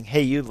God's saying,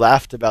 hey, you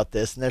laughed about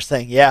this. And they're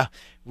saying, yeah,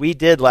 we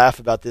did laugh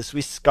about this. We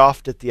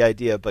scoffed at the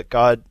idea, but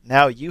God,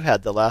 now you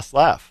had the last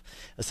laugh,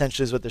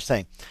 essentially is what they're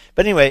saying.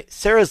 But anyway,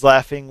 Sarah's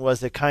laughing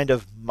was a kind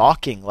of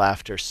mocking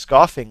laughter,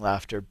 scoffing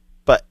laughter.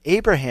 But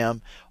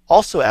Abraham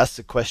also asked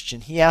the question.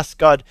 He asked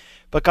God,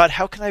 but God,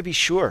 how can I be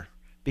sure?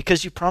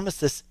 Because you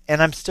promised this,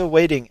 and I'm still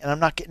waiting, and I'm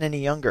not getting any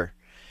younger.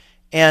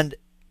 And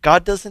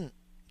God doesn't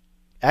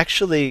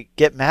actually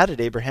get mad at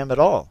Abraham at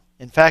all.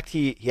 In fact,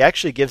 he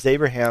actually gives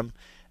Abraham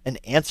an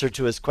answer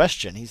to his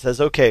question. He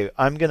says, okay,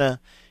 I'm going to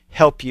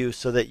help you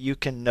so that you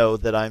can know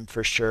that I'm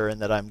for sure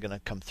and that I'm going to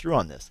come through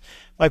on this.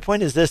 My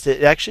point is this.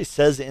 It actually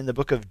says in the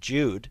book of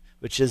Jude,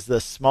 which is the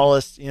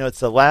smallest, it's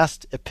the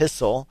last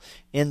epistle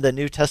in the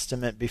New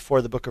Testament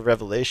before the book of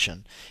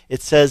Revelation.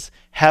 It says,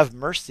 have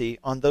mercy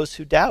on those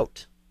who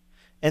doubt.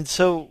 And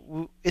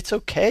so it's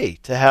okay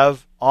to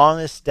have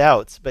honest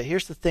doubts. But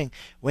here's the thing.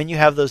 When you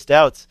have those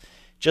doubts,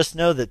 just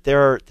know that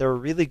there are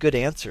really good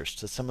answers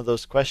to some of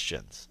those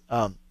questions.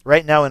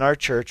 Right now in our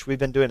church, we've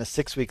been doing a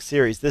 6-week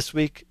series. This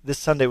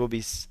Sunday will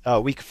be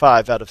week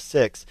 5 out of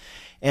 6.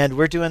 And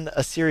we're doing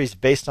a series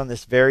based on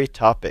this very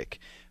topic.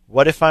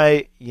 What if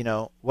I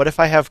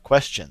have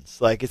questions?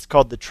 Like, it's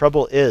called The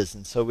Trouble Is.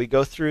 And so we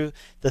go through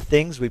the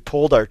things. We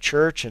polled our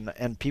church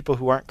and people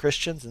who aren't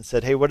Christians and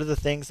said, hey, what are the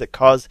things that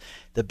cause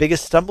the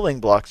biggest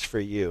stumbling blocks for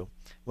you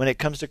when it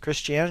comes to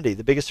Christianity,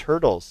 the biggest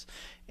hurdles?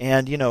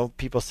 And,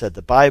 people said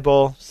the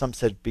Bible. Some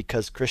said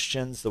because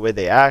Christians, the way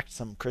they act.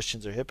 Some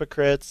Christians are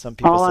hypocrites. Some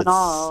people all said in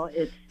all,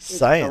 it's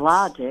science. The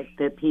logic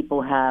that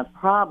people have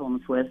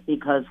problems with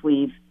because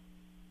we've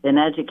been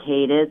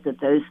educated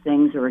that those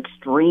things are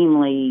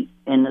extremely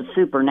in the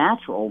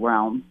supernatural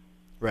realm.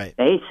 Right.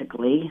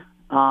 Basically,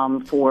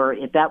 for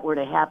if that were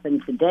to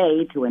happen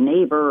today to a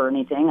neighbor or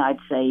anything, I'd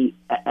say,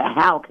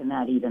 how can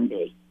that even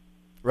be?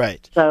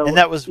 Right. So, and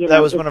that was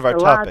one of our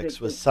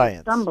topics was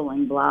science.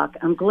 Stumbling block.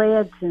 I'm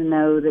glad to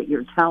know that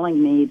you're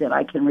telling me that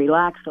I can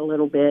relax a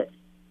little bit,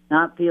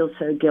 not feel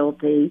so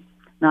guilty,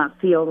 not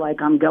feel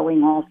like I'm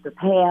going off the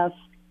path,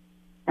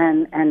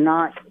 and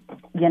not,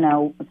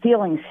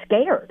 feeling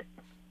scared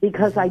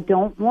because I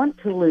don't want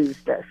to lose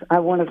this. I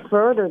want to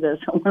further this.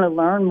 I want to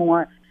learn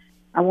more.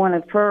 I want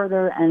to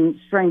further and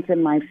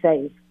strengthen my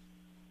faith.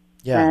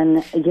 Yeah.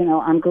 And,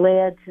 I'm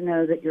glad to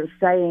know that you're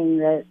saying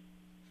that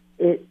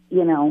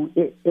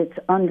it's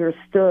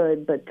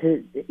understood, but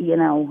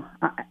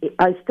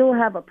I still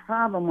have a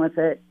problem with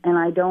it, and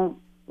I don't,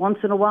 once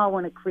in a while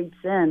when it creeps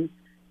in,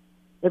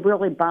 it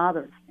really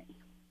bothers me.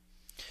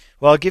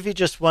 Well, I'll give you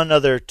just one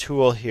other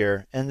tool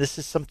here, and this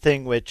is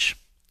something which,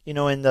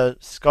 in the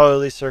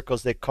scholarly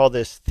circles, they call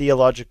this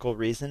theological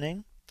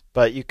reasoning,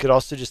 but you could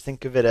also just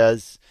think of it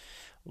as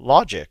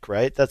logic,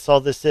 right? That's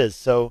all this is.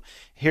 So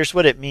here's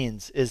what it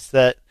means, is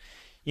that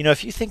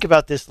if you think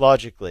about this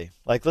logically,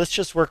 like let's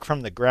just work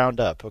from the ground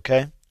up,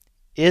 okay?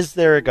 Is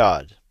there a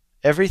God?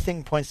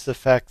 Everything points to the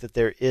fact that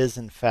there is,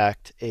 in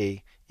fact,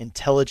 a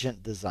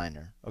intelligent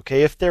designer,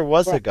 okay? If there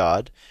was a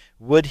God,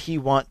 would he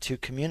want to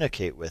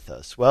communicate with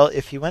us? Well,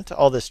 if he went to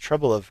all this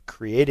trouble of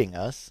creating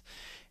us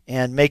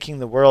and making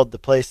the world the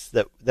place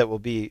that will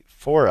be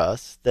for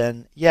us,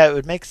 then, yeah, it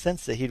would make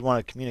sense that he'd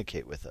want to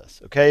communicate with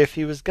us, okay? If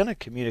he was going to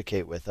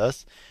communicate with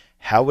us,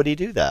 how would he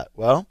do that?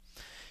 Well,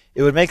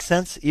 it would make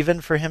sense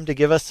even for him to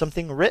give us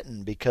something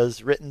written,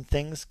 because written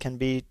things can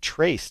be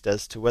traced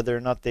as to whether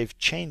or not they've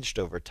changed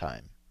over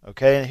time.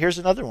 Okay, and here's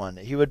another one.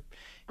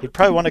 He'd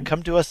probably want to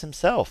come to us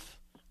himself.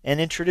 and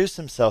introduce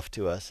himself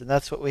to us, and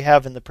that's what we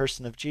have in the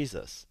person of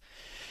Jesus.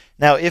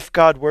 Now, if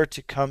God were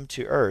to come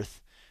to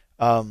earth,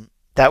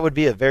 that would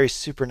be a very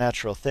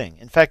supernatural thing.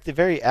 In fact, the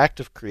very act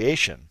of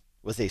creation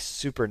was a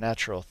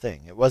supernatural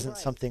thing. It wasn't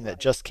something that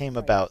just came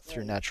about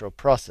through natural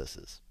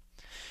processes.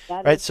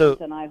 That Right, is so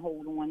something I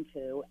hold on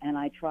to, and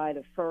I try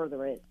to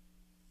further it,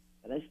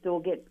 but I still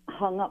get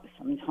hung up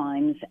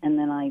sometimes, and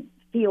then I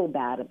feel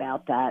bad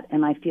about that,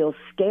 and I feel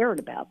scared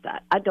about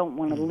that. I don't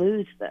want to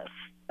lose this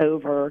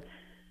over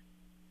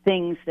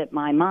things that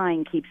my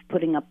mind keeps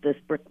putting up this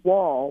brick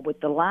wall with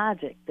the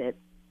logic that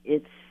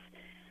it's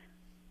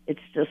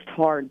just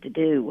hard to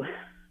do.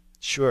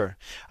 Sure.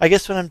 I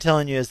guess what I'm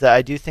telling you is that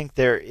I do think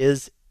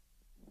it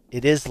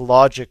is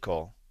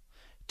logical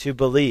to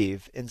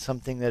believe in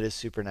something that is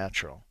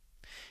supernatural.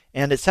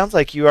 And it sounds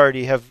like you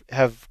already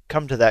have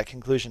come to that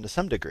conclusion to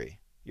some degree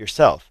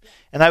yourself.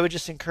 And I would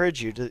just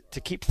encourage you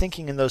to keep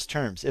thinking in those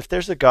terms. If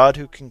there's a God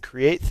who can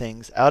create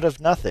things out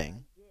of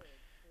nothing.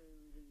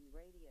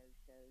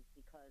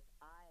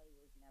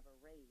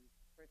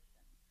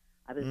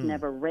 I was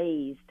never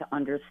raised to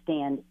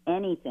understand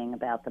anything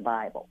about the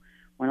Bible.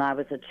 When I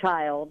was a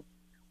child,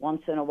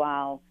 once in a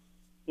while,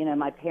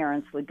 my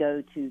parents would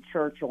go to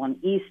church on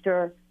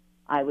Easter.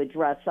 I would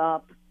dress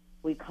up.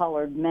 We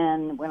colored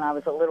men. When I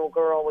was a little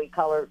girl, we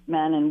colored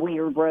men in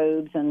weird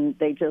robes, and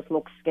they just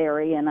looked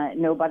scary, and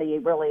nobody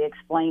really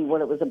explained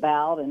what it was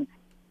about,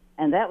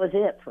 and that was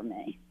it for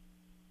me.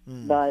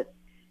 But,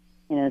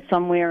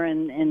 somewhere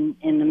in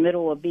the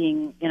middle of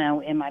being,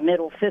 in my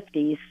middle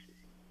 50s,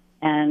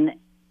 and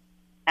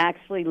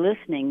actually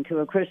listening to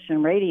a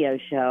Christian radio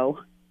show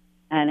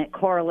and it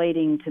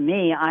correlating to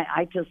me,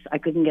 I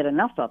couldn't get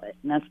enough of it.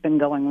 And that's been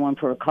going on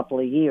for a couple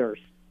of years.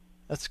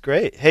 That's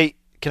great. Hey,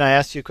 can I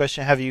ask you a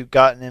question? Have you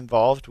gotten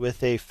involved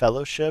with a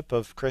fellowship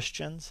of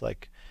Christians,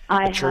 like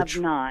a church? I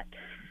have not.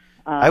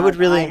 I would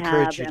really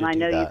encourage you to do that.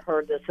 And I know you've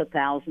heard this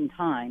 1,000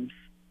 times.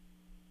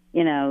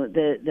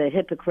 The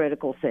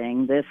hypocritical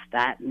thing, this,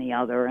 that, and the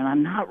other, and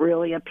I'm not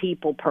really a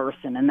people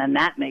person, and then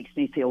that makes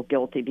me feel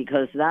guilty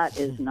because that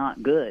is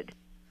not good.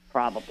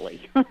 Probably.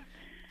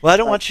 Well, I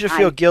don't want you to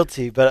feel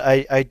guilty, but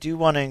I do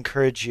want to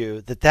encourage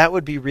you that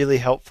would be really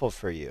helpful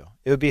for you.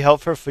 It would be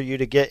helpful for you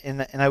to get in,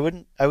 and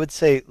I would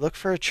say look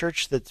for a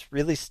church that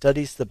really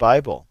studies the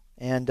Bible,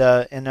 and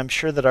I'm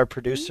sure that our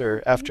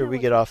producer, after we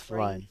get off the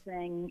line,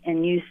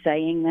 and you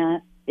saying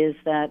that is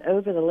that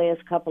over the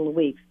last couple of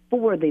weeks,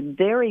 for the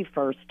very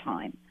first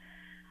time,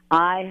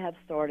 I have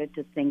started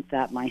to think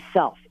that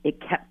myself. It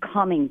kept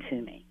coming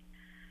to me.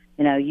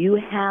 You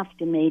have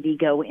to maybe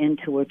go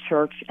into a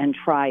church and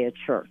try a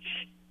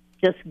church.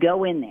 Just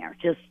go in there.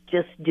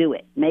 Just do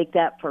it. Make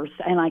that first.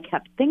 And I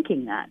kept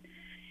thinking that.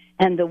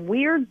 And the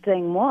weird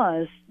thing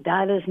was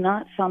that is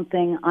not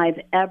something I've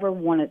ever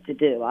wanted to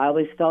do. I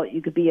always felt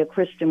you could be a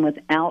Christian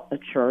without a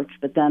church,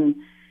 but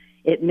then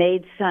it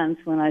made sense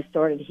when I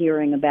started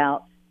hearing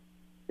about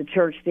the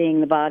church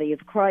being the body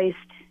of Christ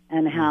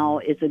and how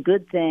it's a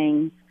good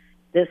thing,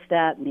 this,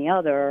 that, and the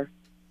other.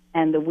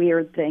 And the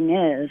weird thing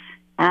is,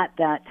 at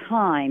that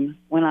time,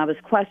 when I was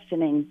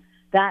questioning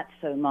that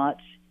so much,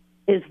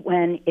 is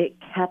when it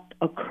kept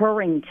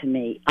occurring to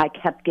me. I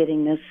kept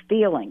getting this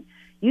feeling,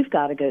 you've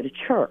got to go to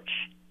church.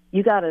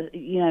 You've got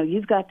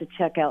to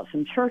check out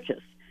some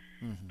churches.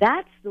 Mm-hmm.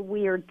 That's the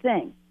weird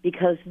thing,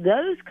 because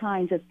those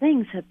kinds of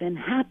things have been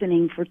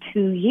happening for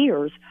 2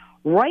 years,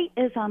 right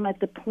as I'm at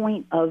the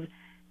point of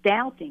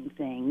doubting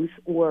things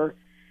or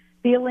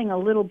feeling a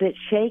little bit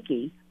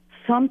shaky,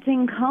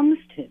 something comes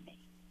to me.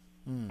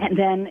 And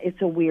then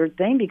it's a weird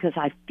thing because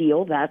I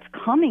feel that's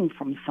coming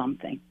from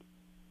something.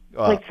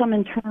 Like some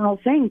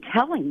internal thing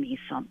telling me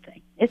something.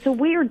 It's a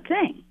weird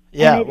thing.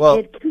 Yeah, and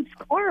it keeps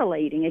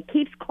correlating. It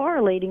keeps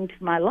correlating to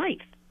my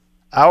life.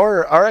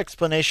 Our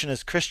explanation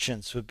as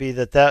Christians would be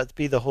that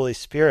be the Holy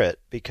Spirit,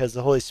 because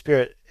the Holy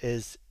Spirit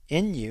is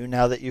in you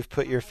now that you've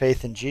put your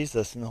faith in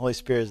Jesus, and the Holy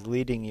Spirit is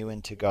leading you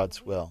into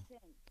God's will.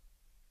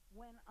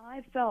 When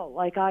I felt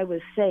like I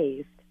was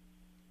saved,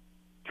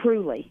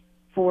 truly,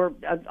 for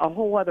a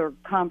whole other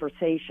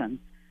conversation,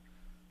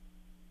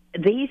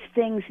 these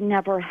things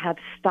never have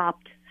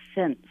stopped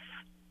since.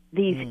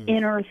 These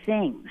inner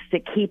things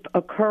that keep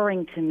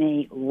occurring to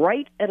me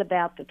right at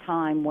about the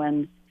time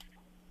when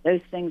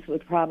those things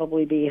would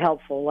probably be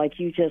helpful, like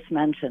you just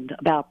mentioned,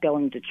 about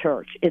going to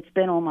church. It's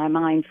been on my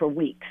mind for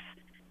weeks.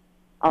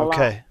 A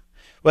lot.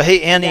 Well,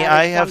 hey, Annie,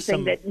 I have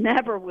something that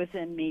never was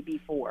in me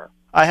before.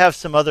 I have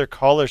some other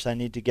callers I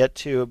need to get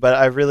to, but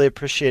I really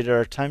appreciated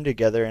our time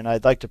together, and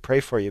I'd like to pray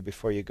for you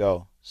before you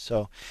go.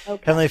 So,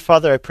 Heavenly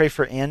Father, I pray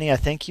for Annie. I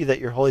thank you that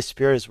your Holy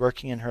Spirit is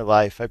working in her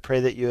life. I pray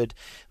that you would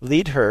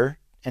lead her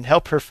and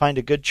help her find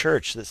a good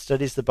church that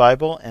studies the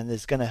Bible and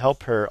is going to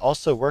help her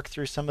also work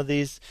through some of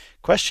these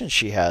questions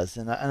she has.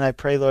 And I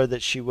pray, Lord,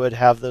 that she would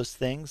have those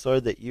things,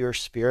 Lord, that your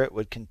Spirit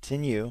would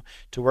continue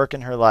to work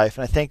in her life.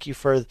 And I thank you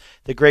for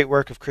the great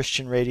work of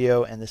Christian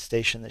Radio and the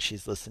station that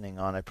she's listening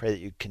on. I pray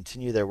that you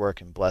continue their work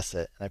and bless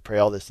it. And I pray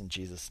all this in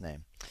Jesus'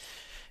 name.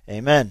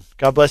 Amen.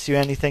 God bless you,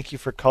 Annie. Thank you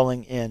for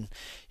calling in.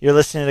 You're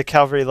listening to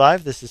Calvary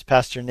Live. This is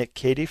Pastor Nick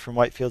Cady from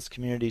Whitefields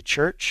Community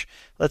Church.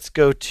 Let's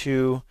go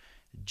to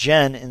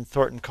Jen in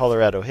Thornton,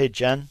 Colorado. Hey,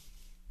 Jen.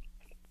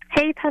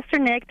 Hey, Pastor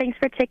Nick. Thanks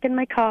for taking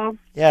my call.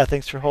 Yeah,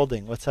 thanks for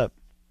holding. What's up?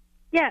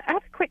 Yeah, I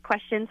have a quick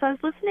question. So I was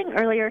listening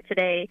earlier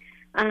today,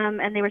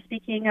 and they were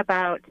speaking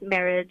about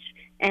marriage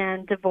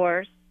and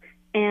divorce.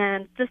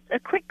 And just a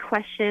quick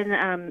question,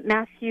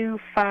 Matthew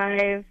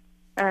 5:32.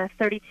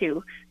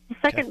 The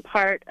second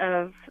part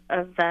of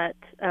that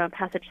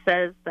passage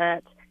says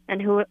that,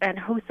 and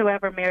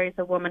whosoever marries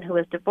a woman who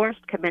is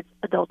divorced commits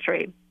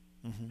adultery.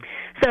 Mm-hmm.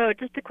 So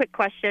just a quick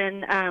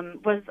question,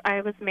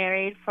 I was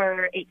married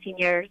for 18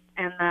 years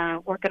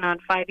and working on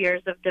 5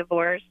 years of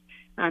divorce.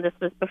 This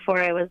was before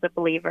I was a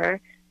believer.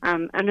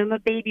 And I'm a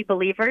baby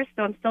believer,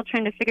 so I'm still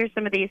trying to figure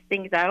some of these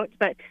things out.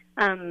 But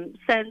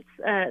since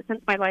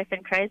my life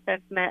in Christ,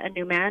 I've met a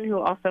new man who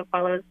also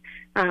follows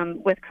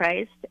with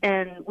Christ,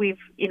 and we've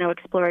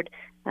explored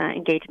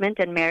engagement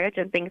and marriage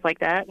and things like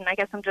that. And I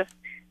guess I'm just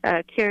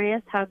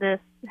curious how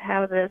this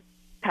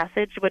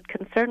passage would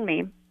concern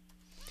me.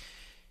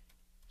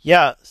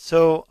 Yeah.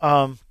 So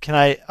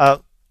can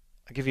I'll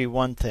give you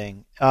one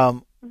thing.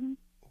 Mm-hmm.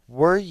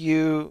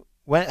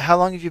 How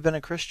long have you been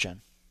a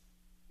Christian?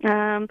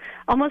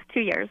 Almost 2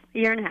 years, a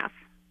year and a half.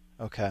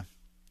 Okay.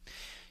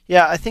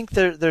 Yeah, I think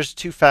there's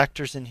two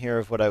factors in here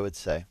of what I would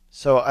say.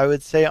 So I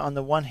would say on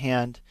the one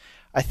hand,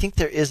 I think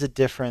there is a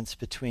difference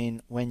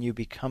between when you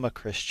become a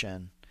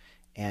Christian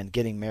and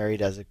getting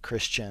married as a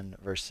Christian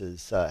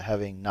versus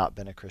having not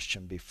been a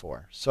Christian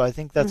before. So I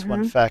think that's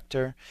one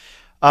factor.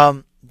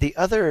 The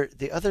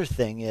other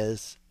thing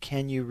is,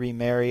 can you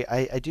remarry?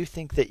 I do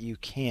think that you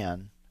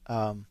can.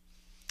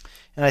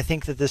 And I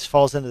think that this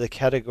falls into the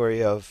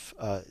category of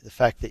the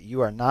fact that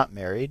you are not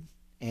married,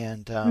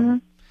 and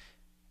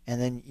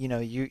then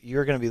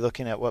you're going to be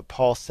looking at what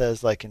Paul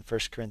says, like in 1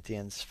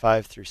 Corinthians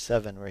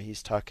 5-7, where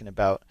he's talking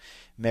about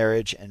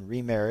marriage and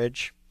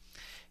remarriage,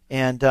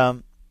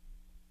 and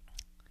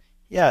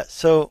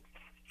so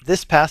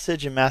this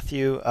passage in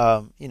Matthew,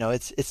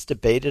 it's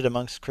debated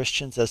amongst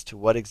Christians as to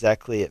what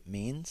exactly it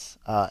means,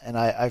 and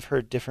I've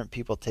heard different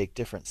people take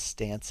different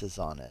stances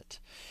on it.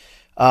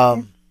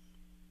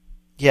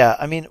 Yeah,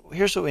 I mean,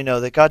 here's what we know,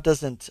 that God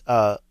doesn't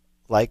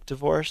like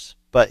divorce,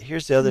 but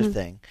here's the other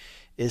thing,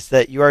 is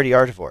that you already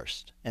are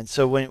divorced. And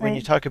so when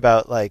you talk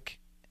about, like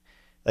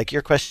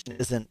your question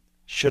isn't,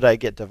 should I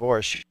get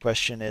divorced? Your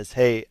question is,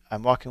 hey,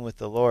 I'm walking with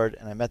the Lord,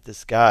 and I met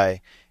this guy,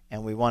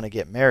 and we want to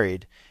get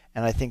married.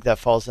 And I think that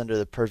falls under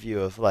the purview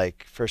of,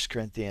 like, 1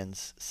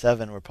 Corinthians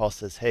 7, where Paul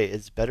says, hey,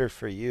 it's better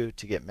for you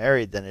to get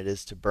married than it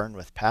is to burn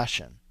with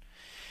passion.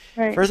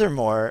 Right.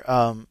 Furthermore,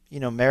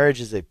 marriage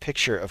is a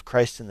picture of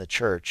Christ in the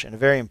church, and a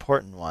very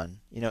important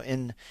one.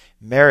 In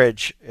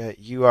marriage,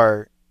 you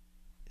are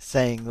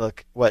saying,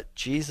 look, what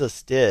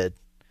Jesus did,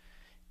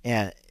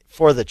 and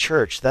for the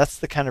church, that's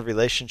the kind of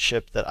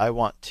relationship that I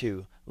want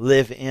to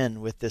live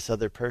in with this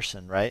other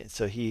person, right?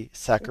 So he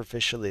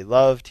sacrificially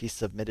loved, he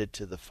submitted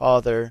to the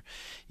Father,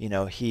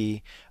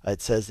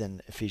 it says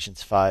in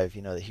Ephesians 5,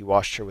 that he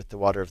washed her with the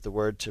water of the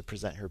word to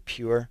present her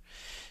pure.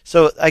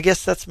 So I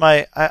guess that's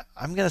I'm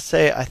going to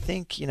say, I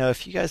think,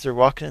 if you guys are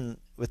walking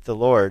with the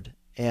Lord,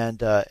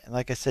 and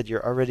like I said,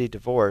 you're already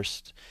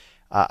divorced,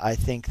 I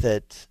think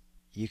that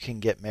you can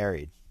get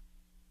married.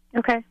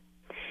 Okay.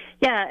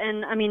 Yeah,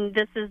 and I mean,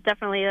 this is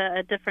definitely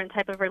a different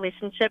type of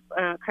relationship.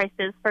 Christ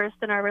is first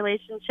in our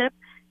relationship,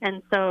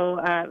 and so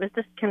I was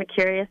just kind of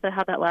curious at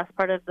how that last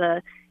part of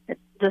it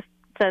just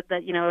said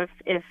that,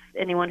 if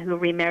anyone who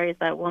remarries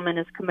that woman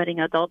is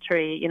committing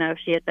adultery, if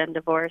she had been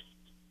divorced.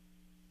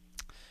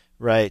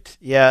 Right.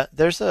 Yeah,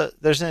 there's an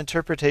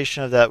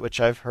interpretation of that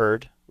which I've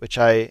heard,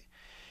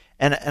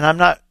 and I'm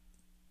not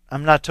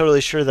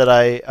totally sure that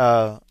I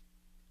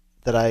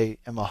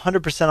am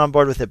 100% on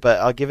board with it, but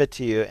I'll give it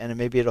to you, and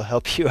maybe it'll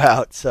help you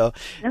out. So,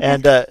 okay.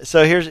 And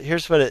so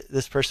here's what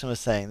this person was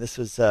saying. This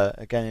was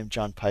a guy named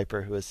John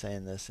Piper who was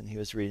saying this, and he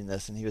was reading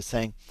this, and he was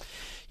saying,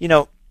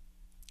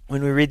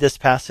 when we read this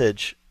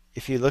passage,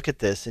 if you look at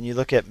this and you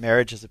look at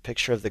marriage as a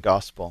picture of the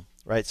gospel,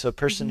 right? So a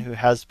person who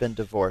has been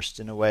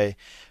divorced, in a way,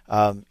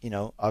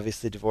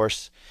 obviously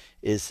divorce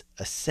is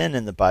a sin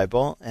in the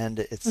Bible, and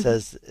it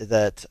says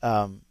that,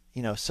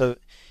 so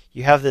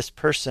you have this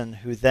person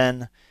who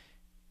then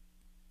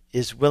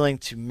is willing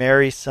to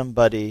marry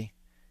somebody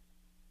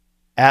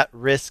at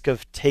risk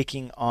of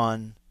taking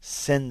on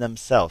sin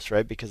themselves,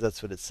 right? Because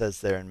that's what it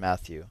says there in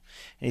Matthew.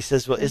 And he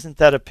says, well, isn't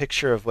that a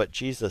picture of what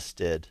Jesus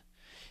did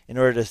in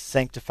order to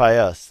sanctify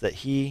us, that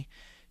he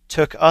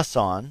took us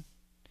on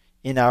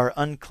in our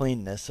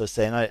uncleanness? So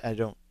saying,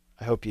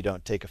 I hope you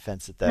don't take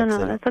offense at that.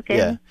 No, that's okay.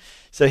 Yeah.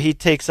 So he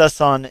takes us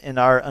on in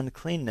our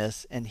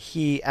uncleanness, and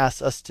he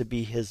asks us to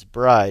be his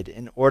bride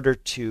in order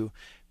to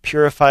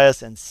purify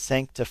us and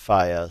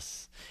sanctify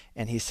us.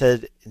 And he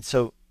said, and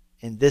so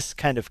in this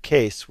kind of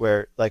case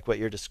where, like what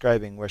you're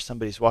describing, where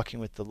somebody's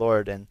walking with the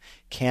Lord and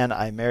can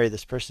I marry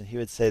this person, he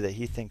would say that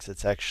he thinks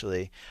it's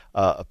actually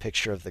a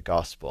picture of the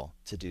gospel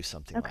to do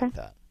something like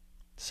that.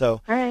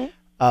 So, all right.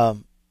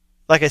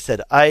 Like I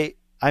said, I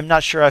I'm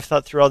not sure I've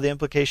thought through all the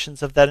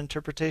implications of that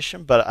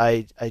interpretation, but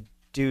I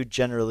do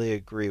generally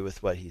agree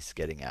with what he's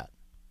getting at.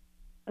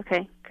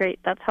 Okay, great.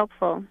 That's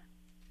helpful.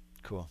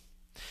 Cool.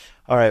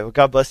 All right. Well,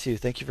 God bless you.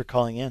 Thank you for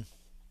calling in.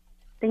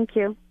 Thank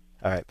you.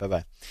 All right.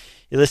 Bye-bye.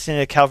 You're listening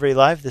to Calvary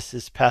Live. This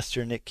is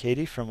Pastor Nick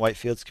Cady from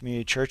Whitefields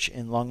Community Church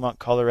in Longmont,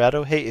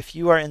 Colorado. Hey, if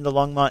you are in the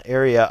Longmont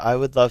area, I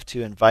would love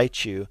to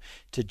invite you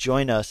to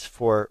join us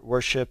for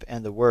worship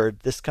and the Word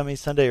this coming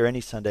Sunday or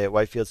any Sunday at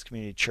Whitefields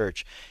Community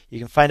Church. You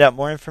can find out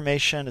more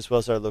information as well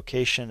as our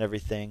location and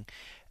everything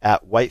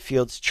at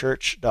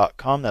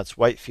whitefieldschurch.com. That's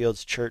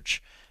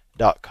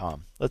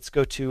whitefieldschurch.com. Let's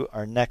go to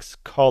our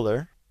next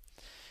caller,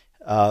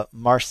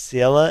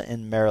 Marcella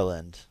in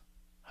Maryland.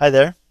 Hi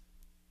there.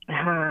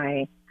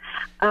 Hi.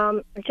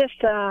 I'm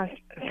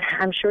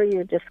sure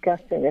you've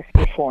discussed this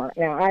before.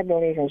 Now, I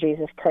believe in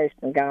Jesus Christ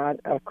and God,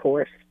 of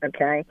course,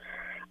 okay?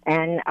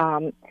 And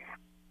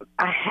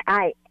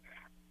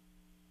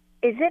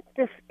is it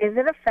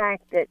a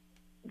fact that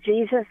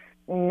Jesus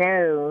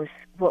knows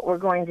what we're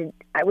going to,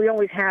 we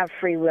always have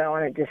free will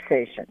and a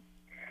decision.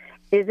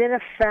 Is it a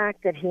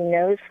fact that he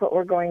knows what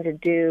we're going to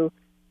do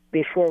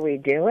before we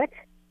do it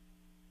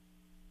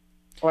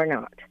or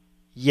not?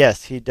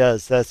 Yes, he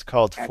does. That's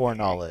called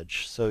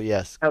foreknowledge. So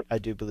yes, I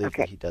do believe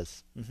that he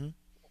does.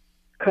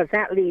 Because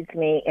that leads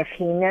me, if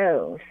he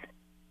knows,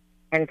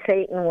 and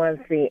Satan was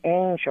the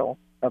angel,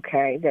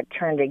 okay, that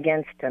turned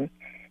against him,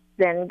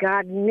 then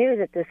God knew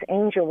that this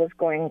angel was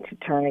going to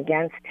turn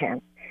against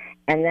him,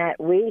 and that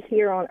we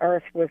here on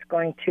earth was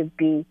going to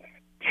be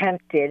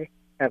tempted,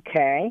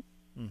 okay?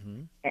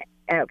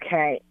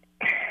 Okay.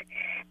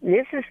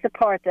 This is the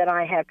part that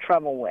I have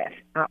trouble with.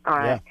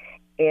 I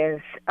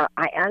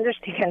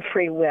understand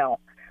free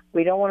will.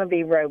 We don't want to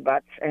be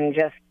robots and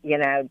just,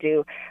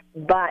 do.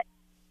 But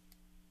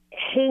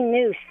he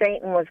knew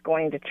Satan was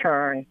going to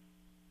turn,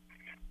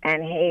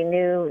 and he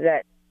knew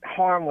that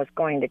harm was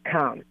going to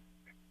come.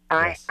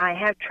 Yes. I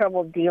have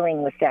trouble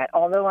dealing with that,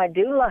 although I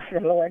do love the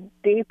Lord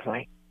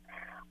deeply.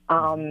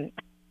 Can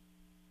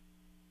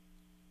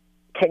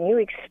you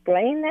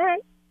explain that?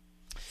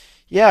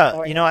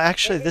 Yeah,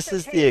 actually, this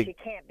is the... You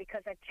can't,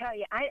 because I tell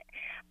you,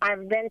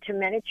 I've been to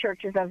many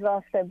churches. I've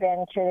also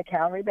been to the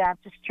Calvary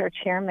Baptist Church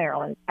here in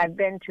Maryland. I've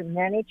been to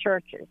many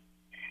churches,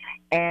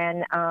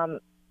 and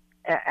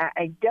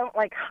I don't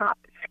like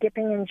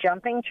skipping and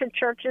jumping to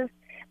churches,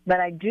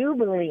 but I do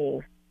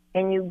believe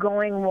in you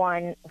going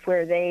one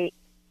where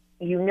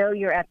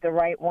you're at the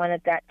right one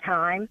at that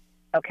time,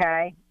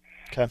 okay?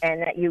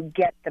 And that you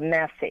get the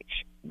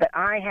message. But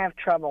I have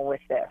trouble with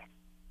this.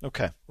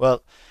 Okay,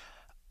 well...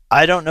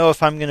 I don't know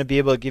if I'm going to be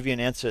able to give you an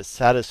answer that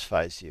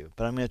satisfies you,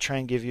 but I'm going to try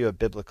and give you a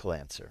biblical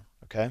answer,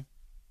 okay?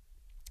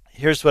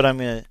 Here's what I'm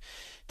going to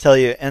tell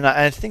you, and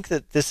I think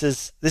that this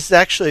is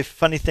actually a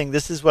funny thing.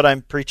 This is what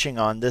I'm preaching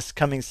on this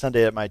coming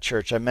Sunday at my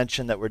church. I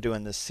mentioned that we're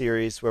doing this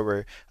series where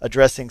we're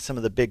addressing some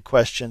of the big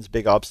questions,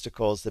 big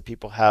obstacles that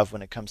people have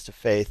when it comes to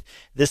faith.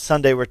 This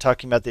Sunday we're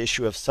talking about the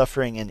issue of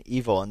suffering and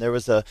evil, and there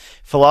was a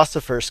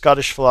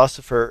Scottish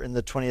philosopher in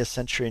the 20th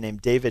century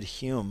named David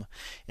Hume,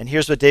 and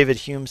here's what David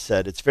Hume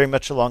said. It's very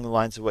much along the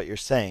lines of what you're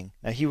saying.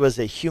 Now, he was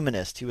a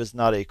humanist. He was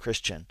not a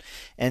Christian,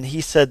 and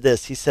he said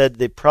this. He said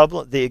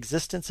the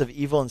existence of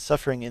evil and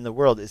suffering in the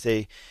world is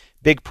a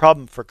big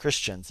problem for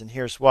Christians, and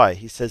here's why.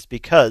 He says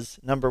because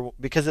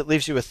it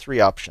leaves you with three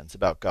options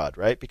about God,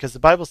 right? Because the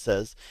Bible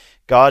says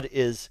God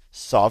is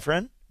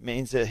sovereign,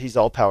 means that he's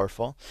all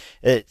powerful.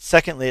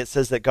 Secondly, it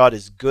says that God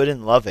is good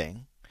and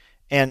loving,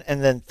 and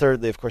then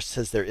thirdly, of course, it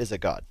says there is a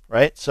God,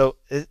 right? So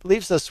it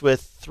leaves us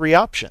with three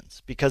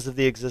options because of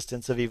the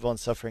existence of evil and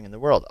suffering in the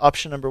world.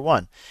 Option number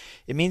one,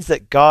 it means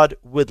that God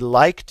would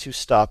like to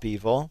stop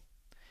evil,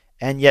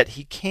 and yet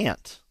he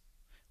can't.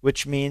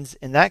 Which means,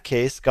 in that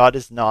case, God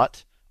is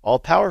not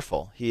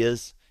all-powerful. He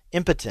is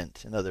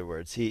impotent, in other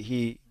words.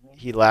 He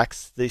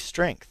lacks the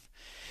strength.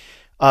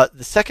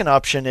 The second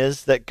option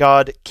is that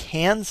God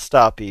can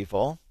stop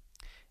evil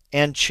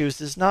and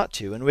chooses not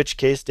to, in which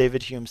case,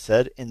 David Hume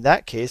said, in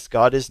that case,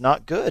 God is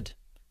not good.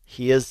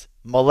 He is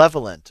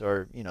malevolent,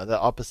 or, the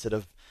opposite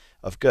of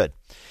good.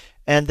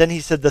 And then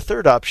he said the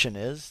third option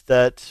is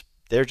that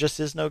there just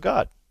is no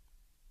God,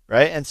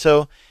 right? And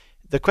so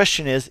the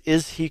question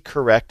is he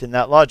correct in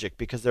that logic?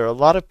 Because there are a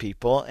lot of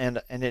people,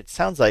 and it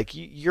sounds like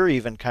you're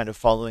even kind of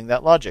following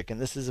that logic, and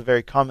this is a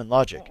very common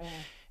logic.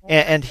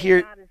 And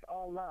here, God is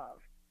all love.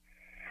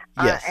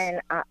 Yes.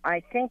 And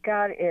I think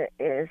God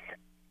is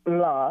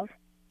love,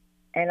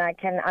 and I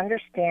can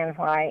understand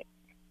why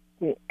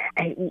he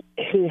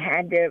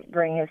had to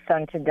bring his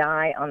son to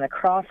die on the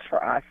cross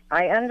for us.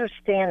 I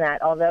understand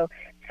that, although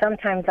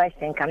sometimes I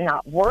think I'm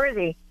not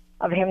worthy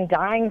of him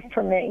dying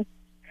for me.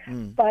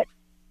 But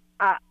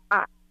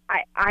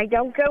I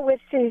don't go with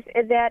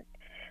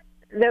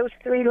those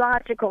three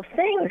logical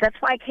things. That's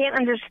why I can't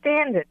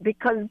understand it,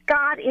 because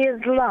God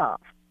is love.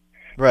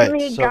 Right. To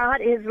me,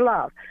 God is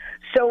love.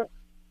 So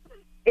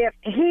if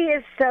he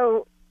is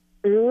so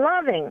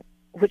loving,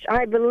 which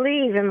I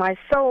believe in my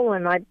soul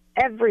and my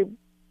every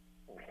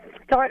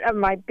thought of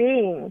my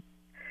being,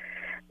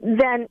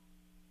 then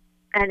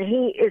and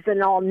he is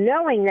an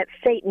all-knowing that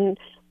Satan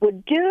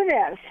would do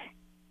this.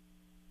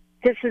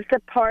 This is the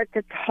part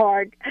that's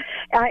hard.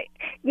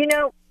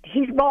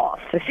 He's boss,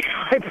 is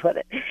how I put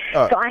it.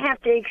 So I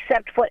have to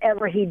accept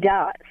whatever he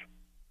does.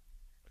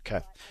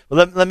 Okay.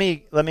 Well, let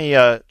me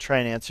try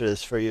and answer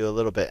this for you a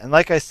little bit. And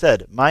like I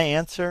said, my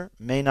answer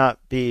may not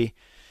be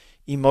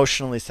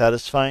emotionally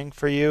satisfying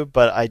for you,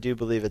 but I do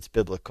believe it's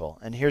biblical.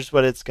 And here's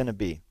what it's going to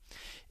be,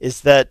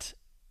 is that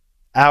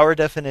our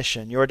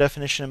definition, your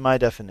definition and my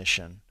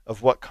definition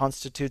of what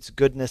constitutes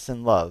goodness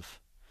and love,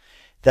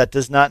 that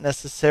does not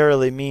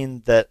necessarily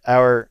mean that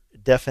our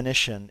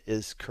definition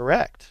is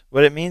correct.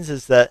 What it means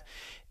is that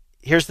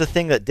here's the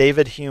thing that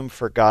David Hume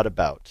forgot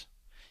about.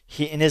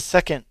 He, in his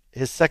second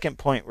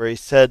point where he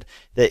said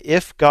that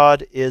if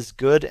God is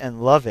good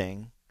and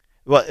loving,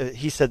 well,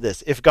 he said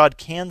this, if God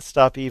can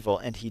stop evil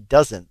and he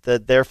doesn't,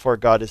 that therefore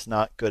God is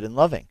not good and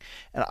loving.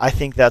 And I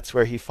think that's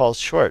where he falls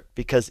short,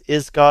 because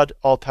is God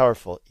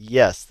all-powerful?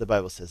 Yes, the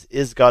Bible says.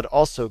 Is God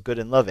also good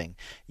and loving?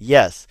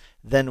 Yes.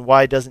 Then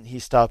why doesn't he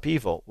stop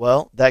evil?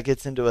 Well, that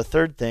gets into a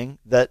third thing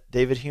that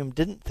David Hume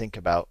didn't think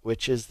about,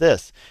 which is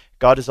this.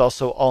 God is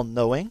also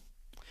all-knowing.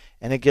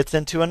 And it gets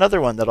into another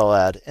one that I'll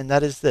add, and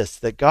that is this,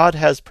 that God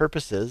has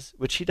purposes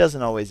which he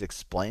doesn't always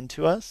explain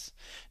to us,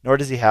 nor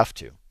does he have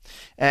to.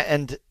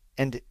 And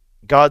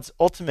God's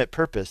ultimate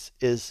purpose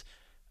is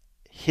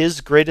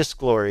his greatest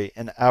glory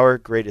and our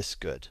greatest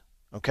good.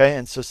 Okay?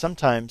 And so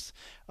sometimes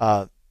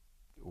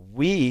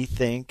we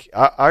think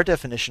our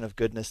definition of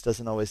goodness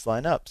doesn't always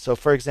line up. So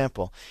for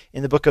example,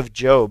 in the book of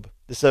Job,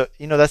 that's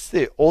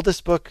the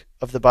oldest book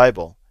of the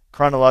Bible,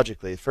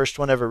 chronologically, the first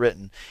one ever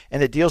written,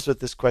 and it deals with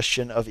this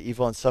question of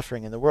evil and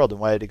suffering in the world and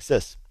why it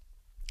exists.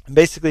 And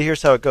basically,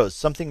 here's how it goes.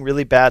 Something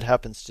really bad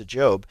happens to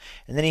Job,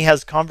 and then he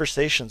has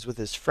conversations with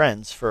his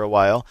friends for a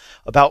while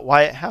about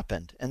why it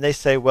happened. And they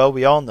say, well,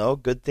 we all know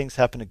good things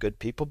happen to good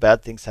people,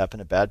 bad things happen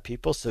to bad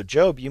people, so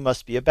Job, you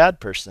must be a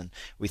bad person.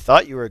 We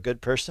thought you were a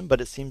good person,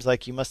 but it seems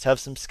like you must have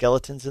some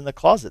skeletons in the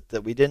closet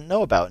that we didn't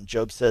know about. And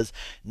Job says,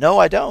 no,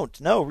 I don't.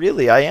 No,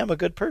 really, I am a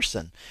good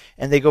person.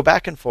 And they go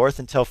back and forth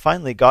until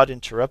finally God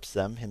interrupts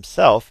them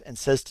himself and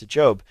says to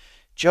Job,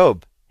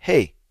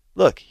 hey,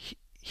 look,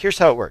 here's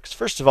how it works.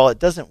 First of all, it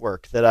doesn't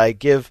work that I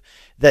give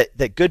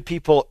that good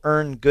people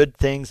earn good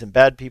things and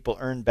bad people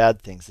earn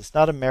bad things. It's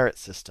not a merit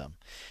system.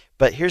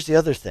 But here's the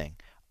other thing.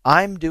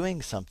 I'm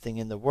doing something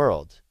in the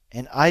world,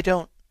 and I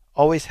don't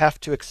always have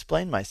to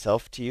explain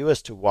myself to you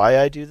as to why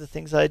I do the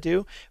things I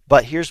do,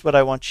 but here's what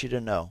I want you to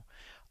know.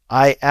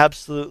 I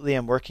absolutely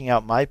am working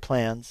out my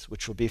plans,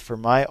 which will be for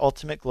my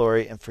ultimate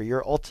glory and for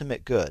your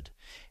ultimate good,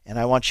 and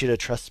I want you to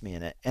trust me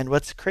in it. And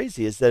what's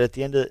crazy is that at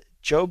the end of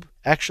Job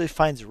actually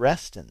finds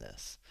rest in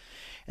this.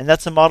 And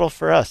that's a model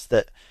for us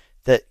that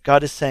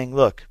God is saying,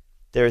 look,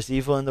 there is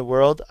evil in the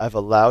world. I've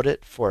allowed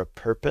it for a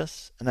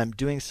purpose, and I'm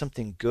doing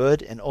something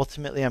good, and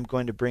ultimately I'm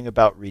going to bring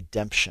about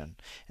redemption.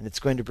 And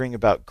it's going to bring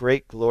about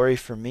great glory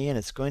for me, and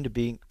it's going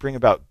to bring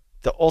about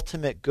the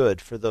ultimate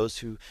good for those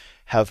who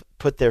have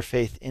put their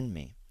faith in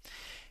me.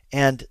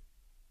 And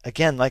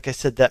again, like I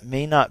said, that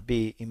may not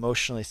be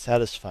emotionally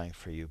satisfying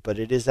for you, but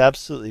it is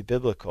absolutely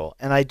biblical.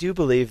 And I do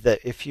believe that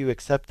if you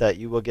accept that,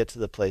 you will get to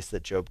the place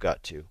that Job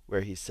got to,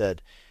 where he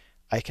said,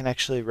 I can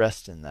actually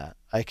rest in that.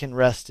 I can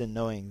rest in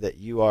knowing that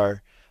you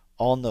are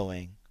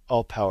all-knowing,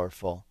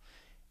 all-powerful.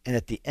 And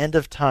at the end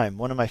of time,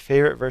 one of my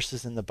favorite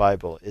verses in the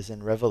Bible is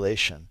in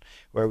Revelation,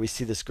 where we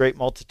see this great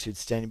multitude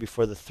standing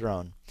before the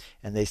throne,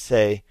 and they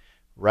say,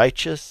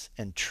 righteous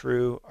and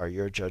true are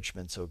your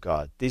judgments, O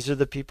God. These are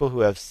the people who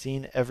have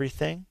seen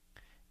everything,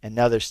 and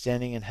now they're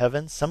standing in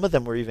heaven. Some of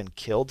them were even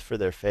killed for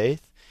their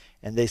faith.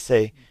 And they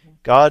say,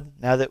 God,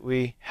 now that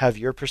we have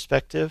your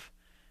perspective,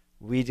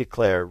 we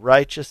declare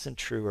righteous and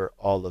true are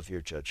all of your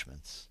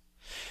judgments.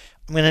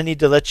 I'm going to need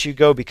to let you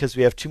go because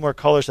we have two more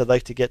callers I'd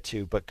like to get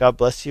to, but God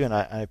bless you, and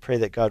I pray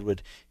that God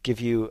would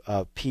give you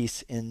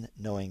peace in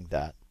knowing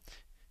that.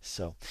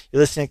 So,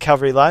 you're listening to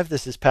Calvary Live.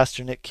 This is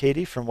Pastor Nick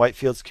Cady from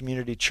Whitefields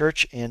Community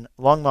Church in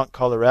Longmont,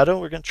 Colorado.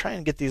 We're going to try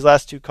and get these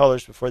last two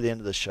callers before the end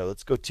of the show.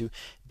 Let's go to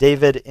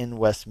David in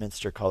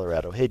Westminster,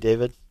 Colorado. Hey,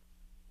 David.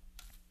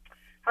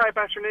 Hi,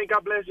 Pastor Nick.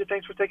 God bless you.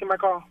 Thanks for taking my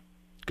call.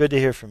 Good to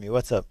hear from you.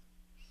 What's up?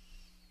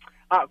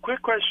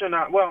 Quick question.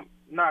 I'm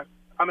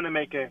going to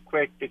make it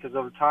quick because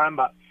of the time,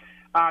 but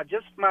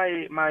just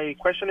my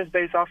question is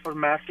based off of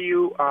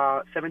Matthew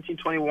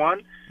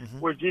 17:21,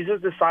 where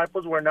Jesus'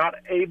 disciples were not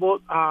able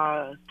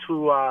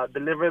to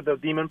deliver the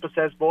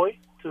demon-possessed boy,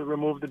 to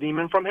remove the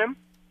demon from him.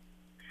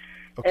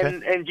 Okay.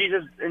 And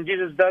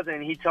Jesus does it,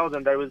 and he tells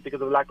them that it was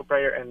because of lack of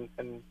prayer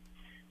and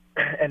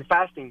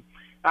fasting.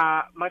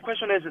 My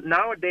question is,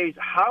 nowadays,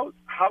 how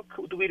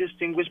do we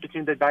distinguish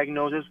between the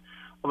diagnosis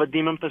of a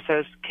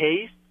demon-possessed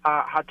case,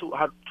 how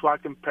to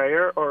act in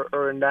prayer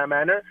or in that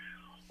manner?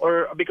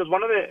 Or because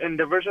in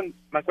the version,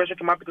 my question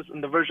came up because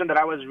in the version that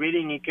I was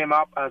reading, it came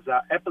up as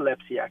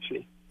epilepsy,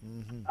 actually.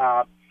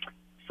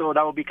 So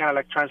that would be kind of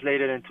like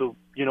translated into,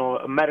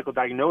 a medical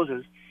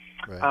diagnosis.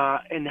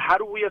 Right. And how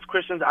do we as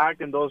Christians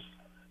act in those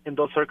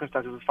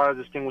circumstances as far as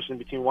distinguishing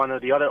between one or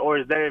the other? Or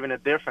is there even a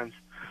difference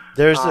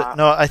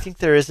I think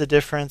there is a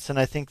difference, and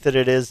I think that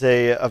it is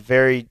a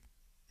very,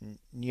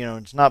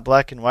 it's not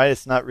black and white.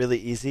 It's not really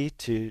easy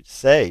to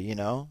say,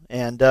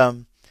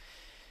 and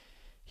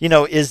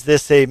is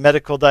this a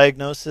medical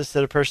diagnosis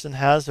that a person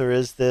has, or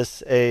is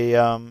this a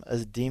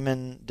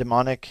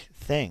demonic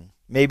thing?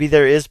 Maybe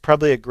there is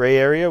probably a gray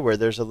area where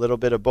there's a little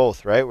bit of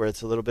both, right? Where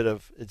it's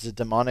a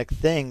demonic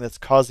thing that's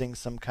causing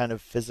some kind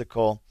of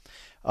physical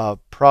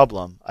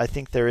problem. I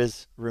think there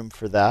is room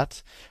for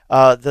that.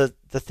 The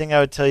thing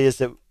I would tell you is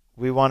that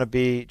we want to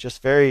be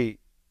just very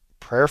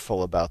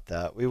prayerful about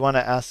that. We want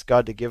to ask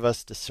God to give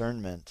us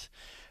discernment,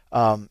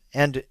 and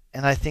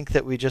I think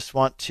that we just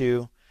want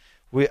to.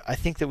 I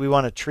think that we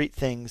want to treat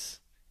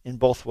things in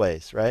both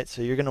ways, right?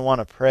 So you're going to want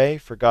to pray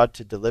for God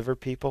to deliver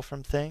people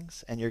from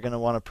things, and you're going to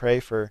want to pray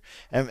for,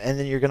 and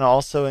then you're going to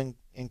also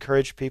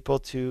encourage people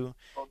to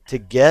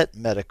get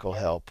medical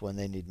help when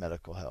they need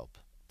medical help.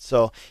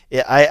 So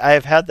I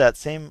have had that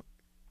same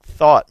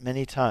thought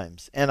many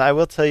times, and I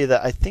will tell you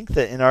that I think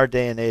that in our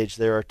day and age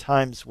there are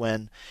times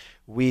when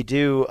we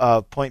do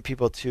point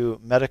people to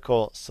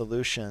medical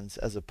solutions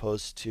as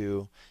opposed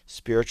to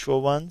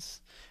spiritual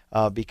ones.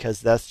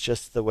 Because that's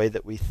just the way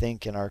that we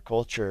think in our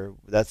culture.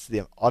 That's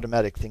the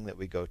automatic thing that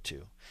we go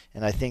to.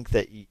 And I think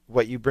that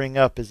what you bring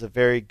up is a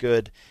very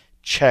good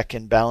check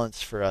and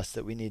balance for us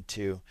that we need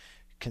to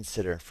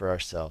consider for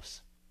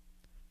ourselves.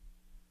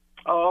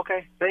 Oh,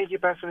 okay. Thank you,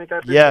 Pastor Nick. I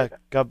appreciate that.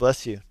 God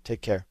bless you.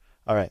 Take care.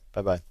 All right.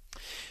 Bye-bye.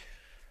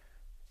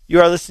 You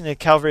are listening to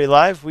Calvary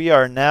Live. We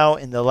are now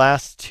in the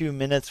last 2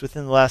 minutes,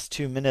 within the last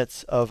 2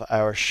 minutes of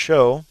our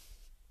show.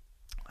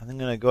 I'm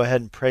going to go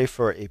ahead and pray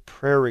for a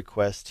prayer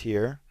request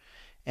here.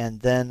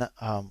 And then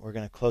we're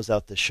going to close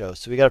out the show.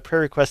 So we got a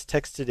prayer request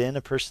texted in.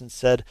 A person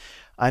said,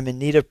 I'm in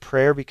need of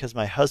prayer because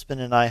my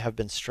husband and I have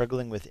been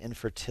struggling with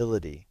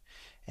infertility.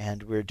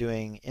 And we're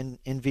doing in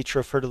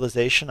vitro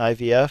fertilization,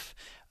 IVF,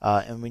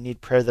 and we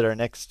need prayer that our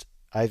next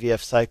IVF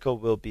cycle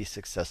will be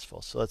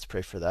successful. So let's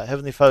pray for that.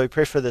 Heavenly Father, we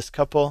pray for this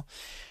couple.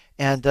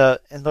 And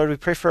Lord, we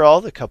pray for all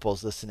the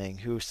couples listening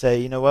who say,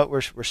 you know what,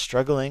 we're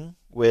struggling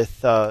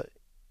with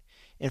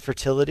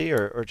infertility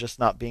or just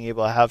not being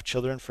able to have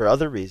children for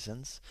other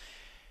reasons.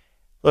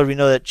 Lord, we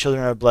know that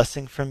children are a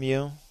blessing from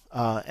you,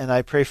 and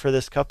I pray for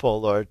this couple,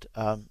 Lord.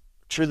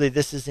 Truly,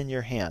 this is in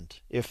your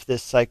hand, if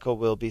this cycle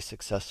will be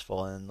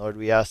successful. And Lord,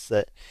 we ask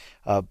that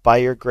by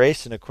your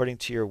grace and according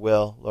to your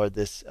will, Lord,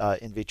 this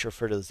in vitro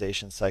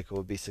fertilization cycle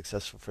will be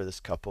successful for this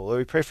couple. Lord,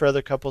 we pray for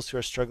other couples who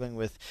are struggling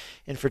with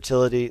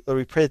infertility. Lord,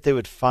 we pray that they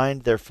would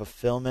find their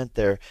fulfillment,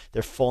 their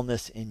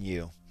fullness in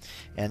you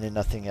and in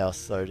nothing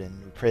else, Lord.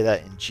 And we pray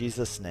that in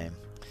Jesus' name.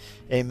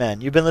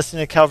 Amen. You've been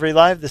listening to Calvary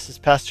Live. This is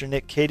Pastor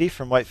Nick Cady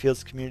from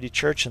Whitefields Community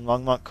Church in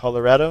Longmont,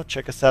 Colorado.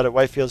 Check us out at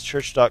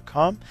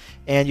whitefieldschurch.com.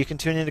 And you can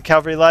tune into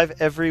Calvary Live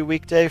every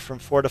weekday from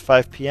 4 to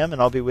 5 p.m.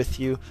 and I'll be with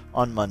you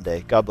on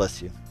Monday. God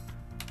bless you.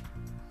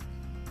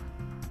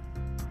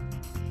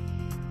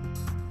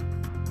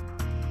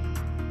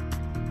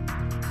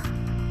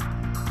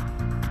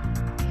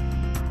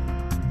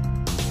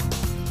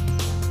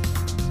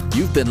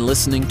 You've been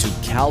listening to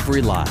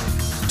Calvary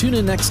Live. Tune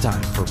in next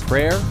time for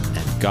prayer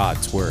and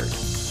God's Word.